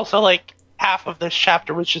like also like half of this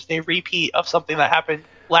chapter was just a repeat of something that happened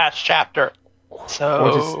last chapter. So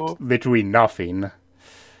or just literally nothing.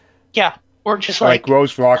 yeah, or just Like like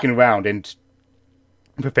Rose walking around and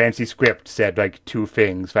the fancy script said like two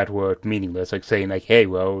things that were meaningless, like saying like, "Hey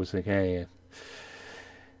Rose," like, "Hey."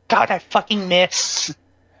 God, I fucking miss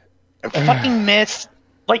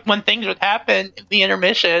like when things would happen in the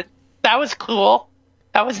intermission. That was cool.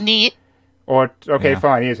 That was neat. Or okay, Yeah.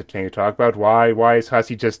 fine. Here's a thing to talk about. Why is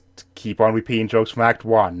Hussey just keep on repeating jokes from Act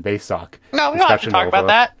 1? They suck. No, we don't have to Discussion talk about over.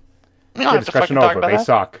 that. We don't Yeah, have to fucking discussion talk over. about They that.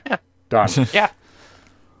 suck. Yeah. Done. Yeah.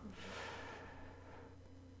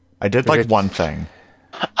 I did like one thing.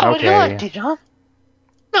 Oh, what do you Okay. like, Dijon?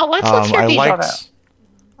 No, let's hear I Dijon out.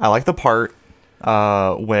 liked the part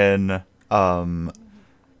when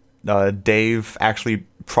Dave actually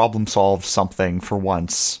problem solved something for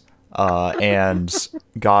once and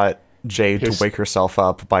got Jade His- to wake herself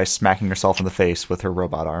up by smacking herself in the face with her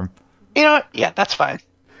robot arm. You know what? Yeah, that's fine.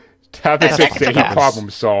 Tavis That said he could problem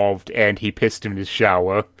solved, and he pissed in his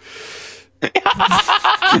shower.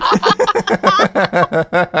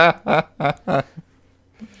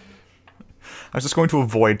 I was just going to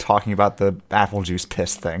avoid talking about the apple juice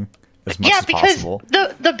piss thing as much Yeah, as because possible.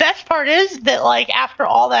 the best part is that, like, after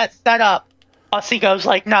all that setup, Hussey goes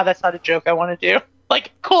like, "No, that's not a joke I want to do."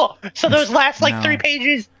 Like, cool. So those last like No. 3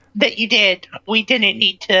 pages that you did, we didn't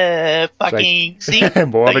need to fucking see.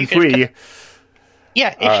 More So than you could- 3.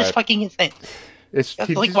 Yeah, it's just fucking insane. It's, That's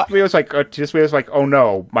he like just what- realized like, oh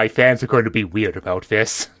no, my fans are going to be weird about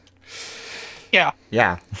this. Yeah,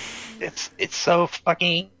 Yeah, it's so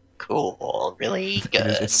fucking cool. Really it is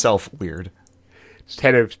good. itself weird. Just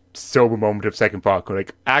had a sober moment of second thought, going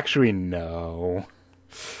like, actually, no.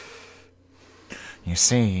 You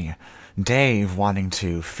see, Dave wanting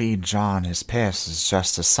to feed John his piss is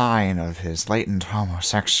just a sign of his latent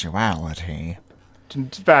homosexuality.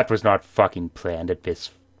 That was not fucking planned at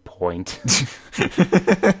this point.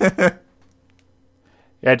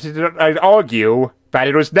 I'd argue that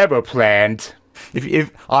it was never planned.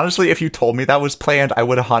 If honestly, if you told me that was planned, I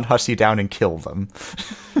would hunt Hussey down and kill them.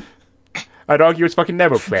 I'd argue it's fucking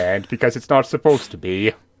never planned, because it's not supposed to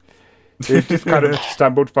be. They just kind of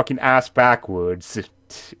stumbled fucking ass backwards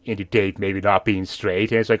into Dave maybe not being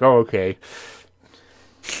straight, and it's like, oh, okay.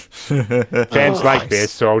 Fans like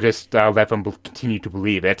this, so I'll let them continue to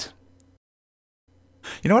believe it.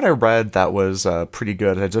 You know what I read that was pretty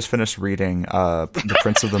good? I just finished reading The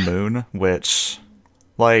Prince of the Moon, which,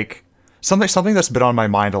 like, something that's been on my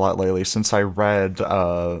mind a lot lately since I read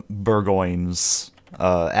Burgoyne's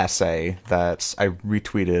essay that I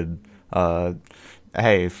retweeted.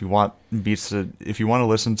 Hey, if you want to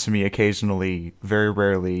listen to me occasionally, very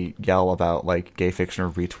rarely yell about like gay fiction or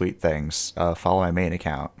retweet things, follow my main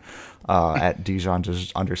account at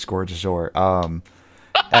Dijon_du jour.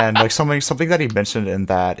 And like something that he mentioned in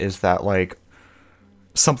that is that like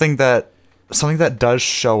something that does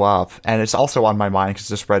show up, and it's also on my mind because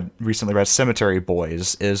I just recently read Cemetery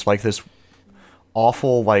Boys, is like this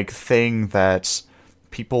awful like thing that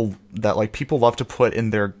people love to put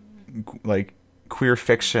in their like queer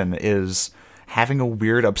fiction, is having a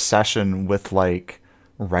weird obsession with like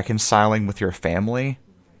reconciling with your family.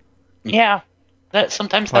 Yeah, that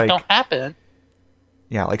sometimes Like- that don't happen.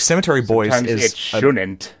 Yeah, like Cemetery Boys Sometimes is it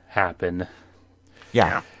shouldn't happen.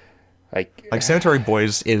 yeah. Like Cemetery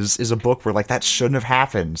Boys is a book where like that shouldn't have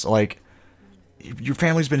happened. Like your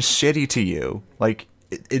family's been shitty to you. Like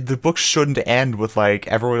the book shouldn't end with like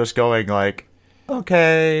everyone just going like,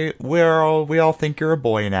 okay, we all think you're a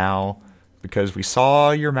boy now because we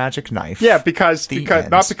saw your magic knife. yeah, because end.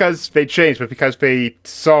 not because they changed, but because they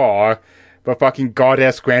saw the fucking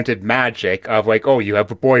goddess granted magic of like, oh, you have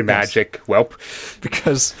a boy magic. Welp.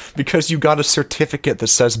 because you got a certificate that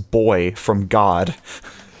says boy from God,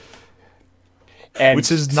 And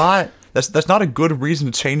which is not that's not a good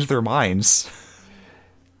reason to change their minds.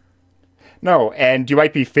 no, and you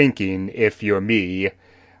might be thinking, if you're me,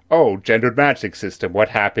 oh, gendered magic system, what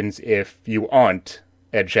happens if you aren't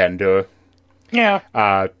a gender? Yeah,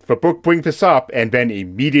 The book brings this up and then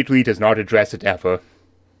immediately does not address it ever.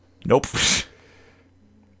 Nope.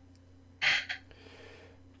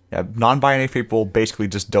 Yeah, non-binary people basically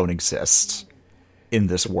just don't exist in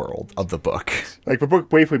this world of the book. Like, the book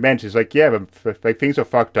briefly mentions, like, yeah, like, things are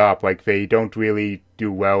fucked up. Like, they don't really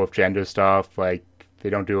do well with gender stuff. Like, they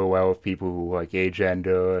don't do well with people who like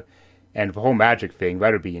agender. And the whole magic thing,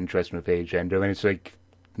 that would be interesting with agender. And it's like,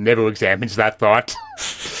 never examines that thought.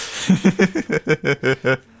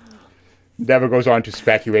 Never goes on to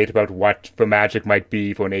speculate about what the magic might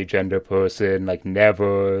be for an agender person. Like,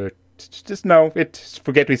 never. Just no.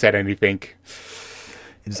 Forget we said anything.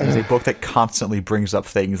 It's a book that constantly brings up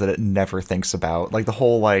things that it never thinks about. Like the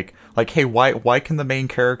whole like hey, why can the main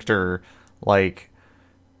character, like,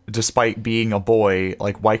 despite being a boy,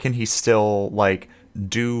 like why can he still like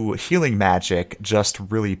do healing magic just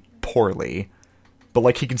really poorly? But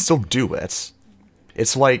like he can still do it.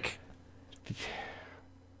 It's like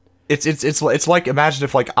it's like, imagine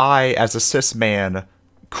if like I as a cis man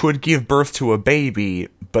could give birth to a baby,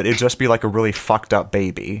 but it'd just be like a really fucked up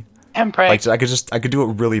baby. and pray, Like I could do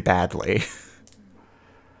it really badly.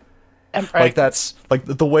 and pray. Like that's like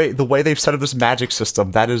the way they've set up this magic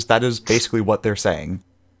system. That is basically what they're saying.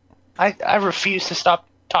 I refuse to stop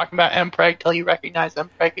talking about Mpreg till you recognize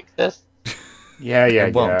Mpreg exists. Yeah.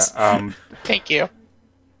 won't. Thank you.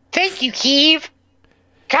 Thank you, Keeve.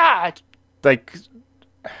 God. Like,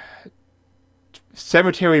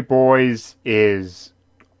 Cemetery Boys is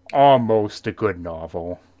almost a good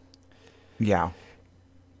novel. Yeah.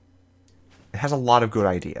 It has a lot of good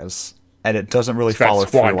ideas, and it doesn't really That follow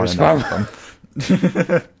through on squanders enough of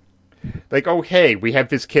them. Like, oh, hey, we have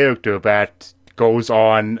this character that goes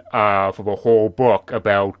on for the whole book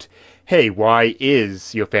about, hey, why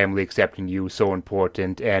is your family accepting you so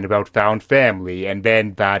important, and about found family, and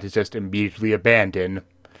then that is just immediately abandoned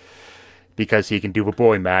because he can do the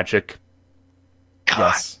boy magic. God.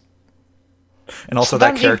 Yes. And also, So that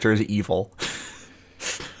then he- character is evil.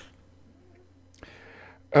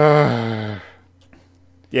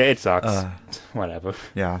 Yeah, it sucks. Whatever.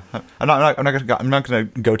 Yeah, I'm not gonna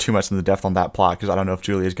go too much into depth on that plot because I don't know if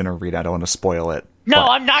Julia's gonna read it. I don't want to spoil it. No,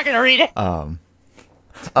 I'm not gonna read it. Oh,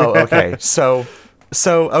 okay. So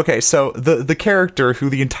the character who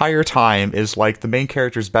the entire time is like the main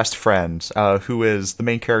character's best friend, who is the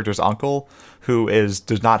main character's uncle, who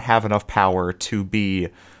does not have enough power to be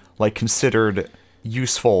like considered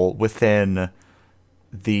useful within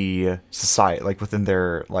the society, like within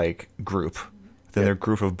their like group, within their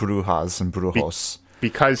group of brujas and brujos.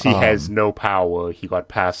 Because he has no power, he got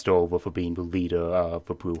passed over for being the leader of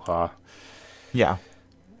the Bruja. Yeah,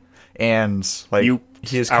 and like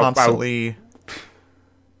he is constantly.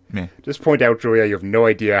 Meh. Just point out, Julia, you have no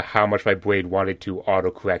idea how much my brain wanted to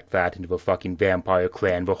autocorrect that into the fucking vampire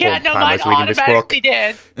clan the Yeah, whole no, time I mine was reading this book. automatically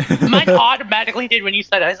did. Mine automatically did when you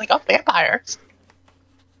said it. I was like, oh, vampires.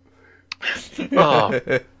 Oh.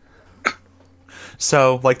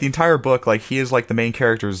 So, like, the entire book, like, he is, like, the main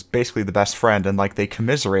character's basically the best friend, and, like, they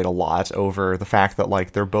commiserate a lot over the fact that,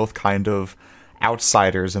 like, they're both kind of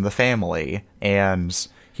outsiders in the family, and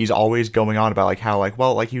he's always going on about, like, how, like,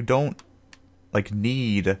 well, like, you don't, like,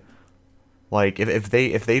 need, like, if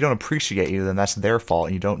they don't appreciate you, then that's their fault,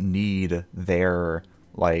 and you don't need their,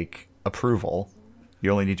 like, approval.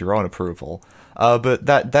 You only need your own approval. But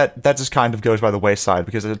that just kind of goes by the wayside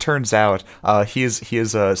because it turns out he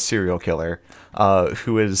is a serial killer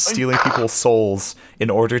who is stealing people's souls in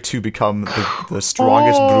order to become the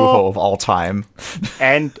strongest brujo of all time,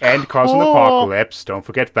 And cause an apocalypse. Don't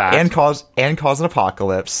forget that. and cause an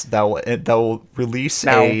apocalypse that will release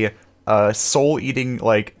a soul-eating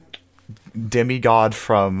like demigod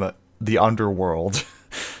from the underworld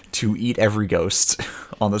to eat every ghost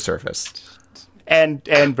on the surface and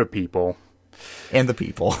the people. and the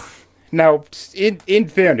people. Now, in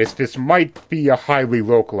fairness, this might be a highly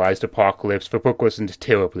localized apocalypse. The book wasn't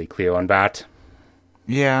terribly clear on that.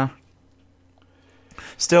 Yeah.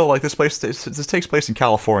 Still, like this takes place in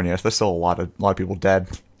California. So there's still a lot of people dead.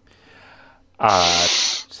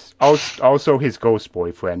 Also, his ghost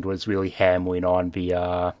boyfriend was really hammering on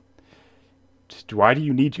the, why do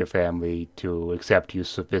you need your family to accept you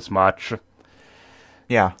this much?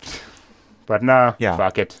 Yeah, But nah, Yeah.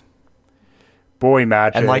 fuck it. Boy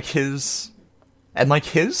magic. and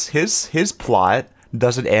his plot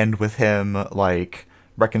doesn't end with him like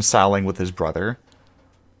reconciling with his brother.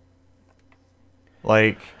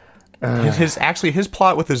 Like his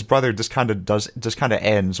plot with his brother just kind of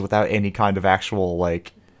ends without any kind of actual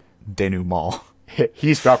like denouement.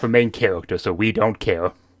 He's not the main character, so we don't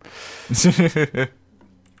care.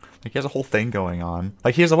 Like, he has a whole thing going on.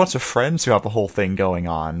 Like, he has a bunch of friends who have a whole thing going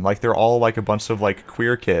on. Like, they're all, like, a bunch of, like,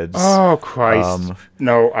 queer kids. Oh, Christ.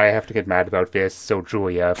 No, I have to get mad about this, so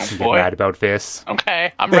Julia can get boy. mad about this.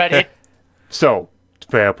 Okay, I'm ready. So,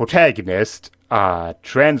 the protagonist,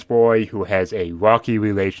 trans boy who has a rocky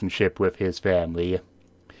relationship with his family.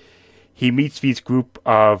 He meets this group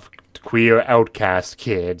of queer outcast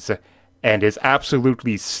kids and is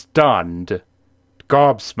absolutely stunned,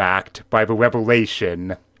 gobsmacked by the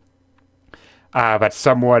revelation that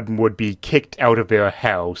someone would be kicked out of their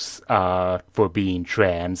house for being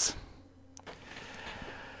trans.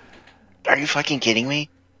 Are you fucking kidding me?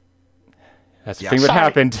 That's the Yeah. thing that Sorry.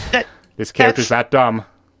 happened. That This character's that dumb.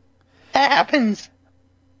 happens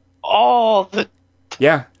all the.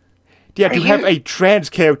 Yeah. Yeah, Are to have you- a trans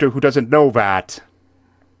character who doesn't know that.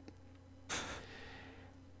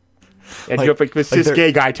 And Like- you have like this like they're-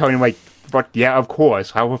 gay guy telling him like, but yeah, of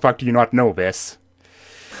course. How the fuck do you not know this?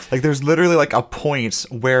 Like, there's literally, like, a point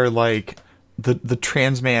where, like, the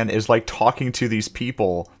trans man is, like, talking to these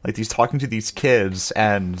people. Like, he's talking to these kids,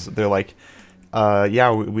 and they're like,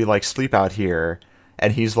 yeah, we like, sleep out here.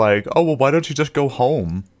 And he's like, oh, well, why don't you just go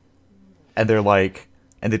home? And they're like,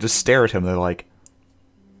 and they just stare at him, they're like,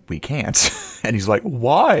 we can't. And he's like,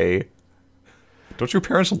 why? Don't your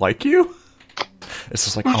parents like you? It's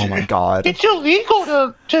just like, oh my god. It's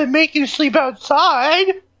illegal to make you sleep outside.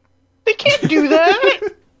 They can't do that.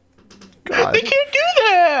 God. They can't do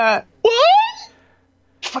that. What?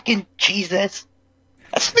 Fucking Jesus.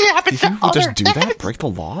 That's something that Do you happens to think people other. just do that? Break the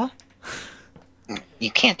law?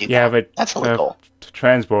 You can't do Yeah, that. but That's illegal.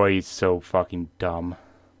 trans boy is so fucking dumb.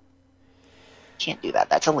 Can't do that.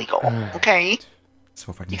 That's illegal. Okay.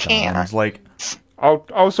 So fucking You dumb. can't. It's like,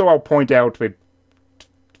 I'll point out that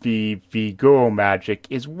the girl magic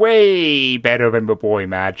is way better than the boy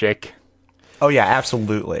magic. Oh yeah,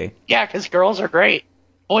 absolutely. Yeah, because girls are great.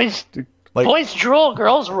 Boys Like, boys drool,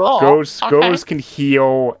 girls roll. Girls Okay. can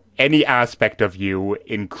heal any aspect of you,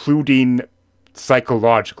 including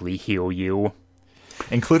psychologically heal you.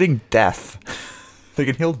 including death. They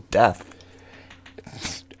can heal death.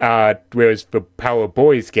 Whereas the power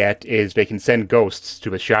boys get is they can send ghosts to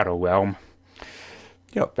the Shadow Realm.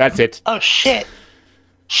 Yep. That's it. Oh shit.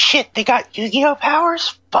 Shit, they got Yu-Gi-Oh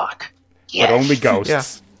powers? Fuck. Yes. But only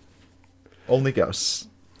ghosts. Only ghosts.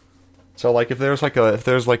 So like if there's like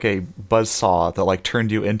a buzzsaw that like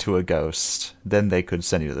turned you into a ghost, then they could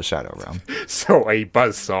send you to the Shadow Realm. So a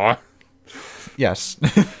buzzsaw. Yes.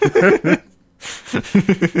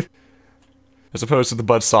 As opposed to the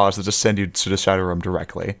buzzsaws that just send you to the Shadow Realm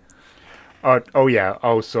directly. Oh yeah,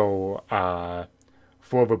 also,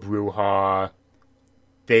 for the Bruja,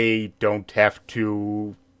 they don't have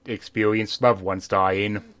to experience loved ones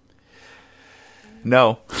dying.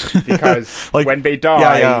 No. Because Like, when they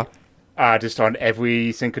die, yeah. just on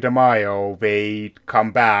every Cinco de Mayo, they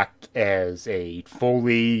come back as a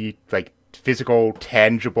fully, like, physical,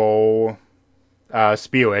 tangible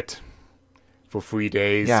spirit for 3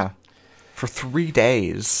 days. Yeah. For 3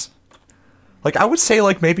 days. Like, I would say,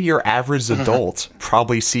 like, maybe your average adult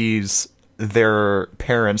probably sees their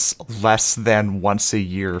parents less than once a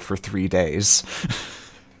year for 3 days.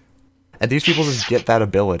 And these people just get that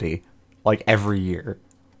ability, like, every year.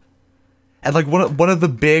 And, like, one of the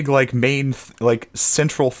big, like, main,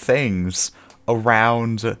 central things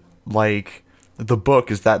around, like, the book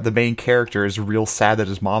is that the main character is real sad that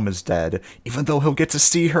his mom is dead, even though he'll get to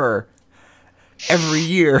see her every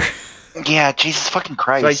year. Yeah, Jesus fucking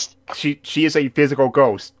Christ. Like, she is a physical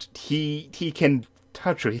ghost. He can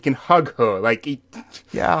touch her. He can hug her. Like,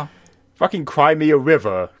 Yeah. fucking cry me a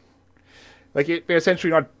river. Like, they're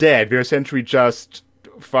essentially not dead. They're essentially just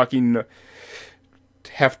fucking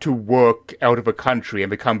have to work out of a country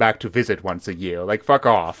and they come back to visit once a year. Like, fuck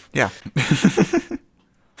off. Yeah.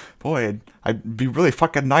 Boy, I'd be really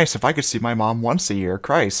fucking nice if I could see my mom once a year.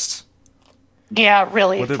 Christ. Yeah,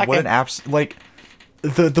 really. What an abs... Like,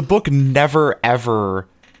 the book never, ever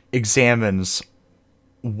examines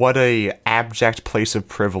what a abject place of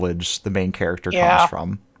privilege the main character comes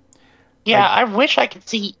from. Yeah, I wish I could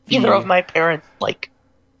see either of my parents, like,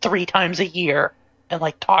 3 times a year and,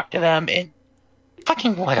 like, talk to them and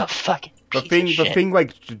fucking what a fucking piece of shit. The thing,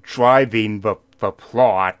 like, driving the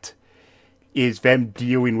plot is them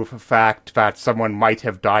dealing with the fact that someone might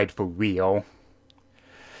have died for real.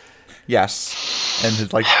 Yes. And his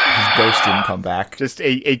ghost didn't come back. Just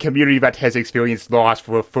a community that has experienced loss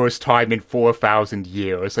for the first time in 4,000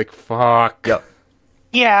 years. Like, fuck. Yep.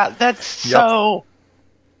 Yeah, that's so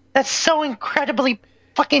incredibly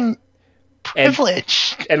fucking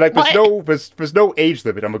privileged. And like, What? there's no age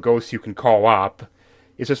limit on the ghosts you can call up.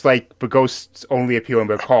 It's just like the ghosts only appear when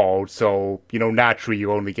they're called, so naturally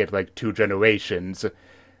you only get like 2 generations.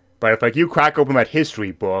 But if like you crack open that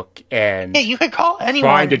history book and Yeah, you could call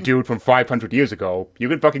anyone. find a dude from 500 years ago, you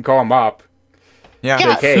can fucking call him up. Yeah.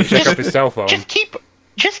 Yeah. Okay, check up his cell phone. Just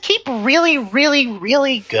keep really, really,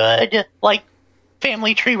 really good, like,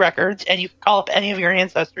 family tree records, and you can call up any of your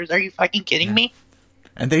ancestors. Are you fucking kidding me?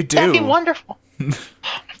 And they do. That'd be wonderful. Oh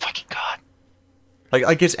my fucking god. Like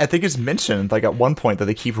I think it's mentioned like at one point that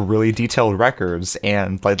they keep really detailed records,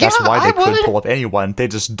 and like that's Yeah, why I they could would. pull up anyone. They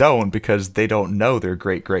just don't because they don't know their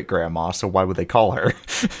great grandma. So why would they call her?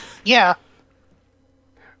 Yeah.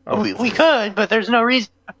 We could, but there's no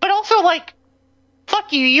reason. But also, like,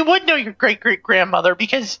 fuck you. You would know your great-great-grandmother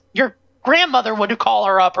because your grandmother would call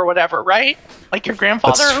her up or whatever, right? Like your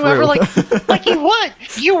grandfather That's or whoever. true. Like you would.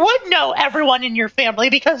 You would know everyone in your family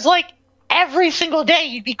because, like, every single day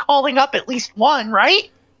you'd be calling up at least one, right?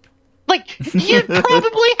 Like, you'd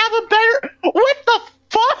probably have a better... What the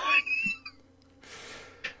fuck?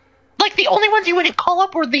 Like, the only ones you wouldn't call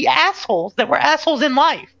up were the assholes that were assholes in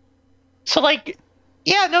life. So, like...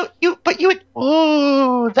 Yeah, no, you would.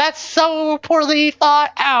 Ooh, that's so poorly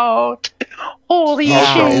thought out. Holy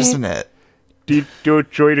Yeah, shit! isn't it? Do you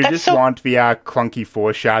That's just so- want the clunky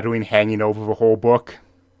foreshadowing hanging over the whole book?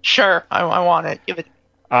 Sure, I want it. Give it.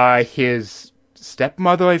 His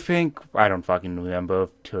stepmother, I think. I don't fucking remember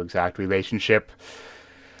the exact relationship.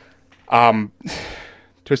 To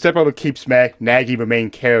stepmother keeps nagging the main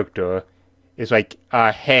character. Is like,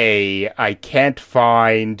 hey, I can't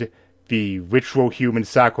find the ritual human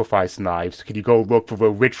sacrifice knives. Can you go look for the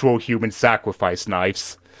ritual human sacrifice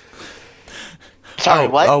knives? Sorry,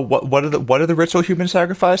 what? Oh, what are the ritual human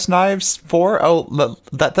sacrifice knives for? Oh,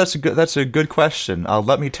 that's a good question.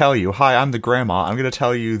 Let me tell you. Hi, I'm the grandma. I'm going to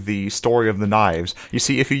tell you the story of the knives. You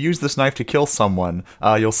see, if you use this knife to kill someone,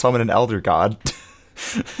 you'll summon an elder god.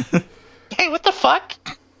 Hey, what the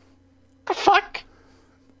fuck? The fuck?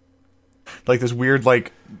 Like this weird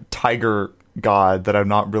like tiger god that I'm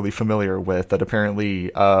not really familiar with that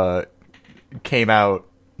apparently came out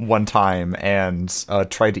one time and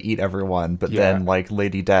tried to eat everyone, but then like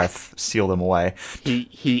Lady Death sealed him away.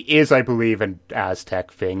 He is, I believe, an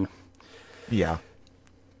Aztec thing. Yeah.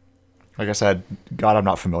 Like I said, God I'm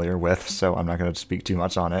not familiar with, so I'm not going to speak too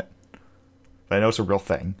much on it. But I know it's a real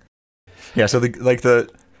thing. Yeah, so the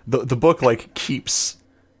book like keeps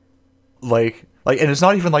like and it's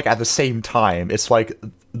not even like at the same time. It's like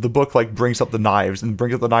the book like brings up the knives and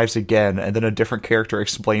brings up the knives again, and then a different character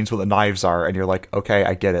explains what the knives are, and you're like, okay,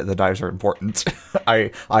 I get it. The knives are important.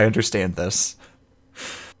 I understand this.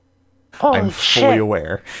 Holy I'm shit. fully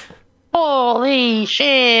aware. Holy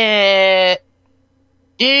shit.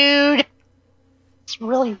 Dude. It's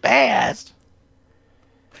really bad.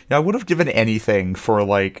 Yeah, I would have given anything for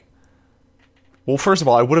like. Well, first of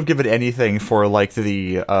all, I would have given anything for like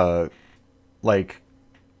the like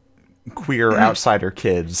queer outsider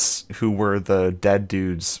kids who were the dead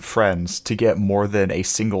dude's friends to get more than a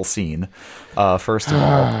single scene. First of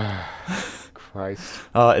all, Christ.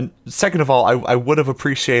 and second of all, I would have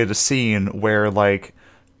appreciated a scene where like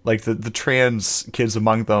the trans kids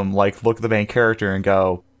among them like look at the main character and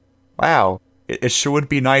go, "Wow, it sure would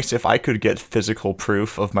be nice if I could get physical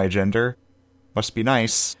proof of my gender. Must be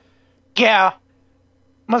nice." Yeah.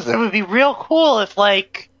 It would be real cool if,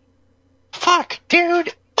 like... Fuck,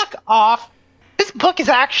 dude. Fuck off. This book is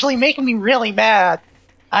actually making me really mad.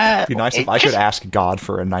 It'd be nice if I could ask God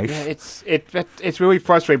for a knife. Yeah, it's really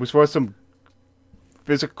frustrating because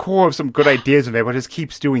there's a core of some good ideas in there, but it just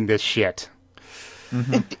keeps doing this shit.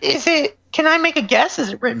 Is it... Can I make a guess?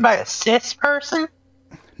 Is it written by a cis person?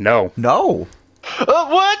 No. No.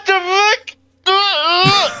 What the fuck?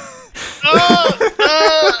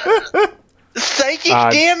 Psychic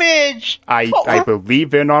damage! I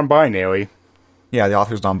believe they're non-binary. Yeah, the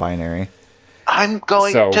author's non-binary. I'm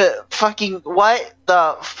going So- to fucking... What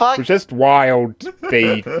the fuck? It's just wild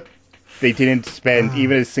they didn't spend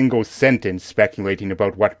even a single sentence speculating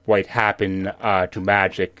about what might happen to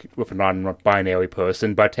magic with a non-binary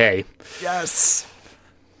person, but hey. Yes.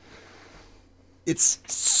 It's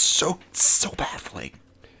so baffling.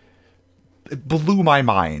 It blew my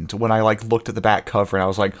mind when I like looked at the back cover and I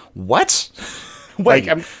was like, "What? Wait."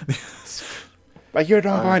 Like you're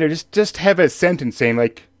non-binary, just have a sentence saying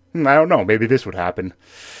like, I don't know, maybe this would happen.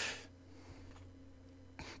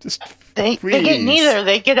 Just They please. get neither.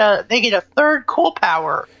 They get a third cool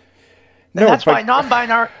power. And No, that's but-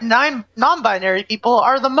 why non-binary people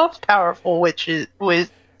are the most powerful witches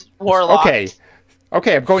with warlocks.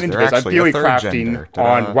 Okay, I'm going into They're this. I'm actually theory a third crafting gender.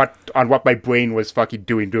 Ta-da. on what my brain was fucking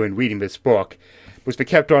doing during reading this book. Was they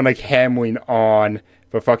kept on like hammering on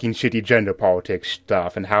the fucking shitty gender politics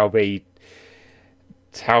stuff and how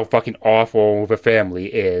fucking awful the family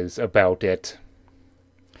is about it.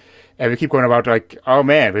 And we keep going about like, oh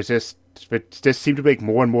man, it just seem to make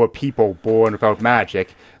more and more people born without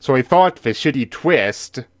magic. So I thought the shitty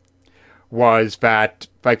twist was that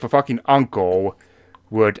like the fucking uncle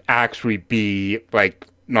would actually be like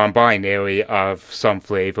non-binary of some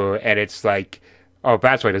flavor, and it's like, oh,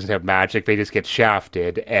 that's why it doesn't have magic. They just get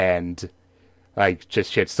shafted, and like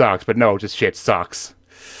just shit sucks. But no, just shit sucks.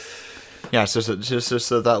 Yeah, it's just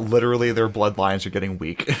so that literally their bloodlines are getting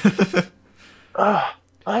weak.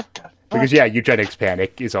 What the fuck? Because yeah, eugenics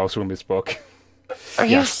panic is also in this book. Are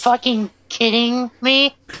you fucking kidding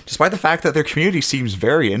me? Despite the fact that their community seems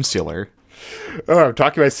very insular. Oh, I'm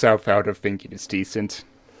talking myself out of thinking it's decent.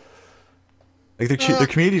 Like their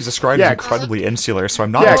community is described Yeah, as incredibly insular, so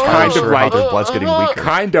I'm not yeah, entirely kind of sure how like- their blood's getting weaker.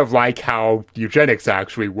 Kind of like how eugenics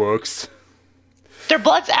actually works. Their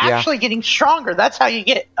blood's actually getting stronger. That's how you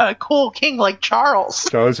get a cool king like Charles.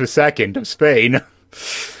 Charles II of Spain.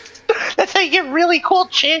 That's how you get really cool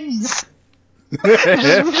chins.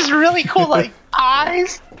 just really cool like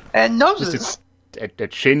eyes and noses. A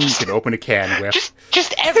chin you can open a can with.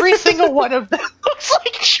 Just every single one of them looks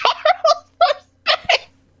like Charles.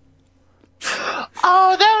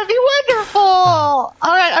 Oh, that would be wonderful! All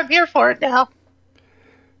right, I'm here for it now.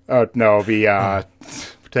 Oh no, the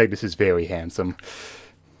protagonist is very handsome,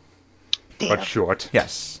 Damn. but short.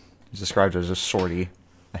 Yes, he's described as a shorty,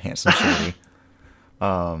 a handsome shorty.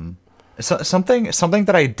 Something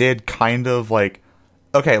that I did kind of like.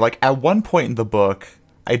 Okay, like at one point in the book,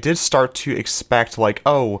 I did start to expect like,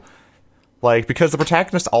 oh, Like, because the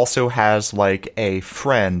protagonist also has, like, a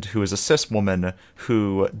friend who is a cis woman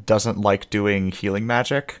who doesn't like doing healing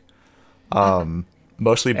magic.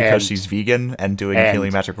 Mostly because she's vegan, and doing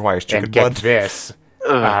healing magic requires chicken and blood. get this.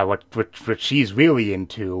 What she's really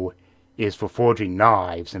into is for forging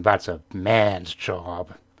knives, and that's a man's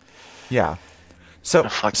job. Yeah. So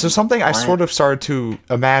something I sort of started to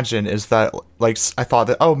imagine is that, like, I thought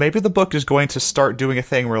that, oh, maybe the book is going to start doing a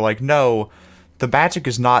thing where, like, no, the magic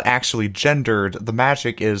is not actually gendered. The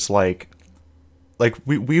magic is, like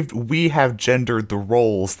we have gendered the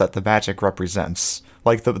roles that the magic represents.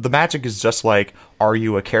 Like, the magic is just, like, are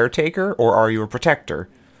you a caretaker or are you a protector?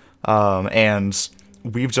 And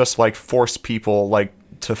we've just, like, forced people, like,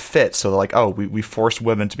 to fit. So, like, oh, we forced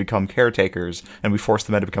women to become caretakers and we forced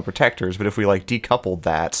the men to become protectors. But if we, like, decoupled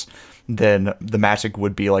that, then the magic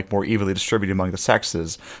would be, like, more evenly distributed among the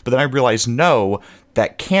sexes. But then I realized, no,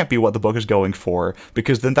 that can't be what the book is going for,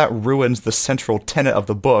 because then that ruins the central tenet of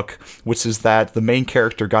the book, which is that the main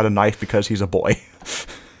character got a knife because he's a boy.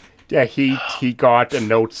 Yeah, he got a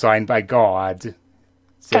note signed by God.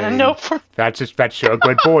 Got a note from... That's sure a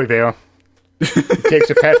good boy there. He takes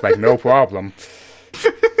a pet like no problem.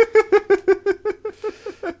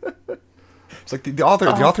 It's like the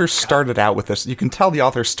author started out with this. You can tell the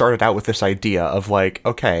author started out with this idea of, like,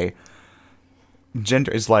 okay,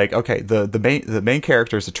 gender is like, okay, the main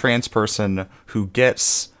character is a trans person who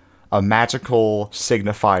gets a magical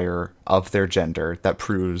signifier of their gender that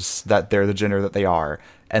proves that they're the gender that they are,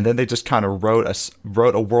 and then they just kind of wrote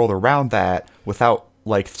a world around that without,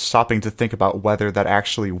 like, stopping to think about whether that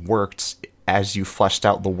actually worked as you fleshed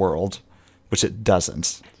out the world, which it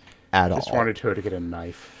doesn't at all. Just wanted her to get a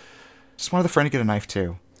knife. Just wanted the friend to get a knife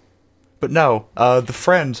too. But no, the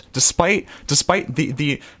friend, despite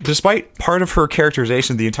part of her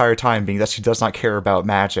characterization the entire time being that she does not care about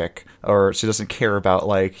magic, or she doesn't care about,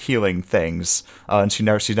 like, healing things, and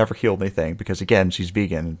she's never healed anything because, again, she's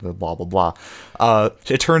vegan, blah blah blah.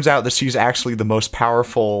 It turns out that she's actually the most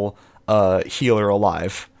powerful healer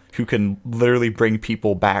alive, who can literally bring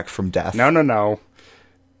people back from death. No.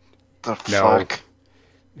 The fuck?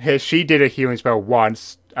 She did a healing spell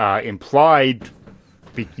once, implied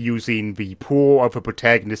using the pool of a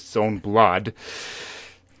protagonist's own blood.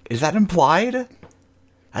 Is that implied?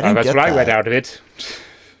 I didn't that's get what that. I read out of it.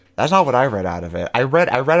 That's not what I read out of it.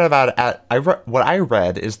 What I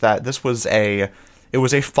read is that this was a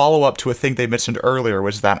follow-up to a thing they mentioned earlier,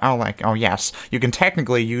 was that, oh yes, you can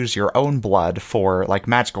technically use your own blood for, like,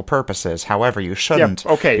 magical purposes. However, you shouldn't,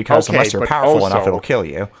 because unless you're powerful enough, it'll kill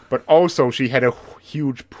you. But also, she had a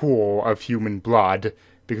huge pool of human blood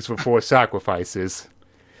because of 4 sacrifices.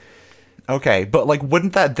 Okay, but, like,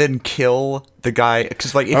 wouldn't that then kill the guy?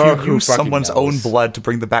 Because, like, if you use someone's own blood to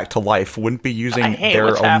bring them back to life, wouldn't be using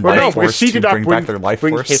their own life force to bring back their life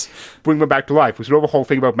force? Bring them back to life. Because you know the whole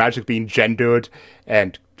thing about magic being gendered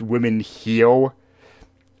and women heal?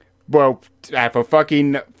 Well, at the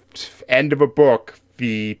fucking end of a book,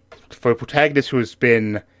 for a protagonist who has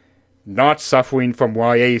been not suffering from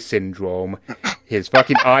YA syndrome, his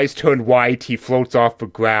fucking eyes turn white, he floats off the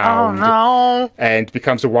ground. Oh, no. And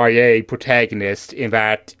becomes a YA protagonist in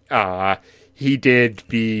that he did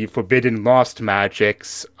the forbidden lost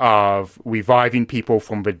magics of reviving people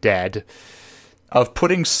from the dead. Of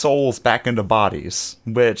putting souls back into bodies,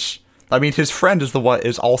 which, I mean, his friend is the one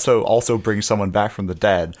is also brings someone back from the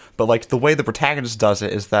dead. But, like, the way the protagonist does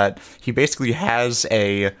it is that he basically has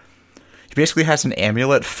an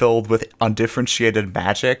amulet filled with undifferentiated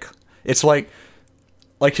magic. It's like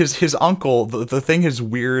his uncle, the thing his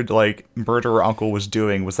weird, like, murderer uncle was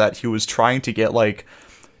doing was that he was trying to get, like,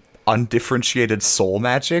 undifferentiated soul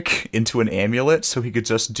magic into an amulet so he could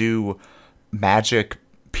just do magic,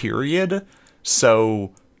 period.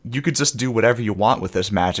 So you could just do whatever you want with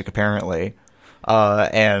this magic, apparently.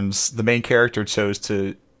 And the main character chose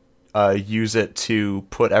to use it to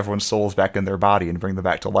put everyone's souls back in their body and bring them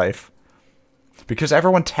back to life. Because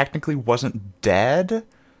everyone technically wasn't dead.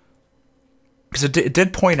 Because it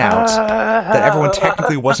did point out that everyone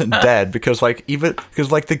technically wasn't dead, because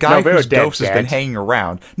the guy whose ghost has been hanging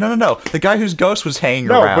around. No. The guy whose ghost was hanging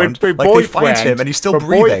around, they find him and he's still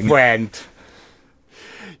breathing. Boyfriend,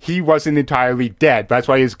 he wasn't entirely dead. That's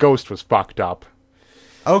why his ghost was fucked up.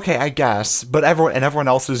 Okay, I guess, but everyone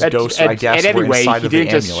else's ghosts, I guess, were inside of the amulets. He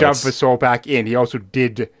didn't just shove the soul back in. He also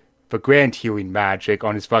did the grand healing magic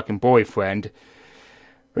on his fucking boyfriend.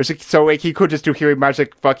 So, like, he could just do healing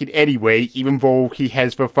magic fucking anyway, even though he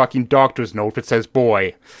has the fucking doctor's note that says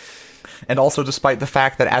boy. And also, despite the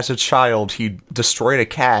fact that as a child, he destroyed a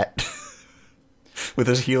cat with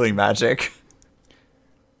his healing magic.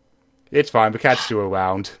 It's fine, the cat's still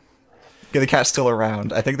around. Yeah, the cat's still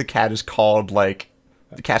around. I think the cat is called like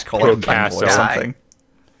Picasso Picasso. or something.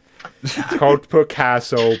 It's called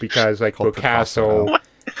Picasso because like Called Picasso.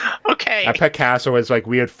 Okay. And Picasso has like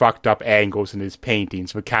weird fucked up angles in his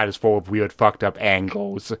paintings. The cat is full of weird fucked up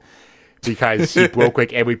angles because he broke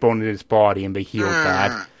like every bone in his body and they healed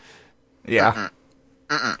that. Yeah.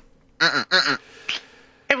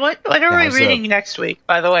 Hey, what are we so- reading next week,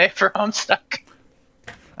 by the way, for Homestuck?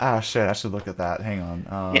 Ah, shit, I should look at that. Hang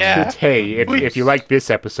on. Yeah. But hey, if you like this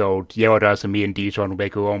episode, yell at us and me and Dijon will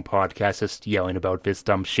make our own podcast just yelling about this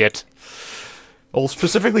dumb shit. Well,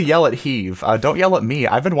 specifically yell at Heave. Don't yell at me.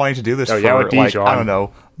 I've been wanting to do this for, yell at like, Dijon. I don't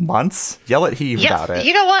know, months? Yell at Heave Yes, about it.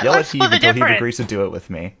 you know what? Yell Let's at Heave split it until Heave different. agrees to do it with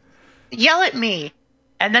me. Yell at me,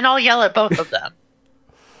 and then I'll yell at both of them.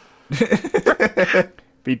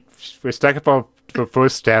 We're stuck about the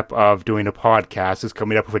first step of doing a podcast is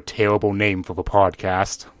coming up with a terrible name for the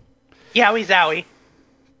podcast. Yowie Zowie.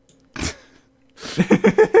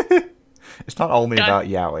 It's not only Done. about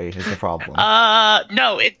Yowie, is the problem.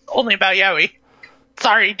 No, it's only about Yowie.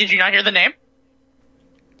 Sorry, did you not hear the name?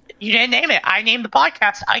 You didn't name it. I named the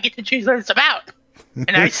podcast. I get to choose what it's about.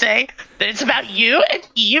 And I say that it's about you and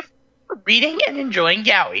Eve reading and enjoying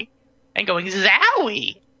Yowie. And going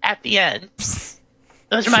Zowie at the end.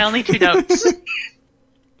 Those are my only two notes.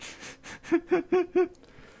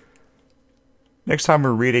 Next time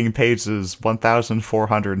we're reading pages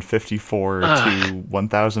 1,454 to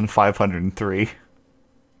 1,503.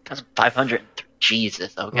 1,500.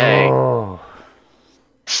 Jesus, okay. Oh.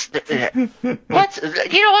 You know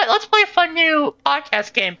what? Let's play a fun new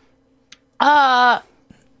podcast game.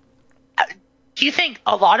 Do you think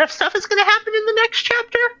a lot of stuff is going to happen in the next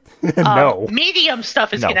chapter? No. Medium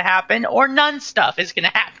stuff is No. going to happen, or none stuff is going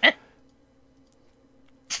to happen.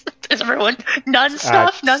 Is everyone none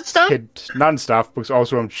stuff? None stuff? None stuff, because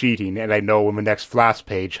also I'm cheating, and I know when the next flash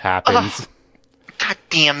page happens. God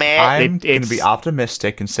damn it. I'm going it's- to be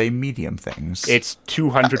optimistic and say medium things. It's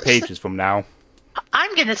 200 pages from now.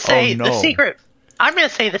 I'm going to say Oh, no. the secret. I'm going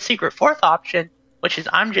to say the secret fourth option, which is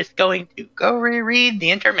I'm just going to go reread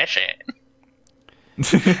the intermission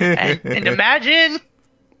and imagine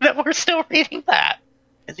that we're still reading that.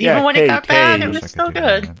 'Cause even Yeah, when hey, it got bad, hey. it Wish I was could still do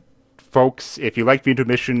good. that. Folks, if you like the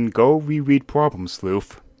intermission, go reread Problem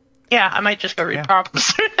Sleuth. Yeah, I might just go read Yeah. problems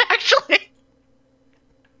soon, actually.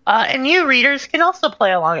 And you readers can also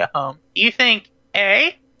play along at home. Do you think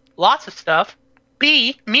A, lots of stuff,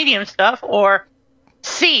 B, medium stuff, or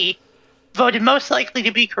C, voted most likely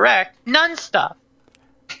to be correct, none stuff?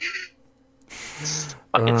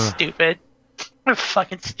 Fucking stupid. What a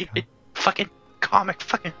fucking stupid fucking comic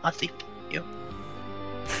fucking hussy. You.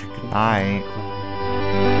 Good night.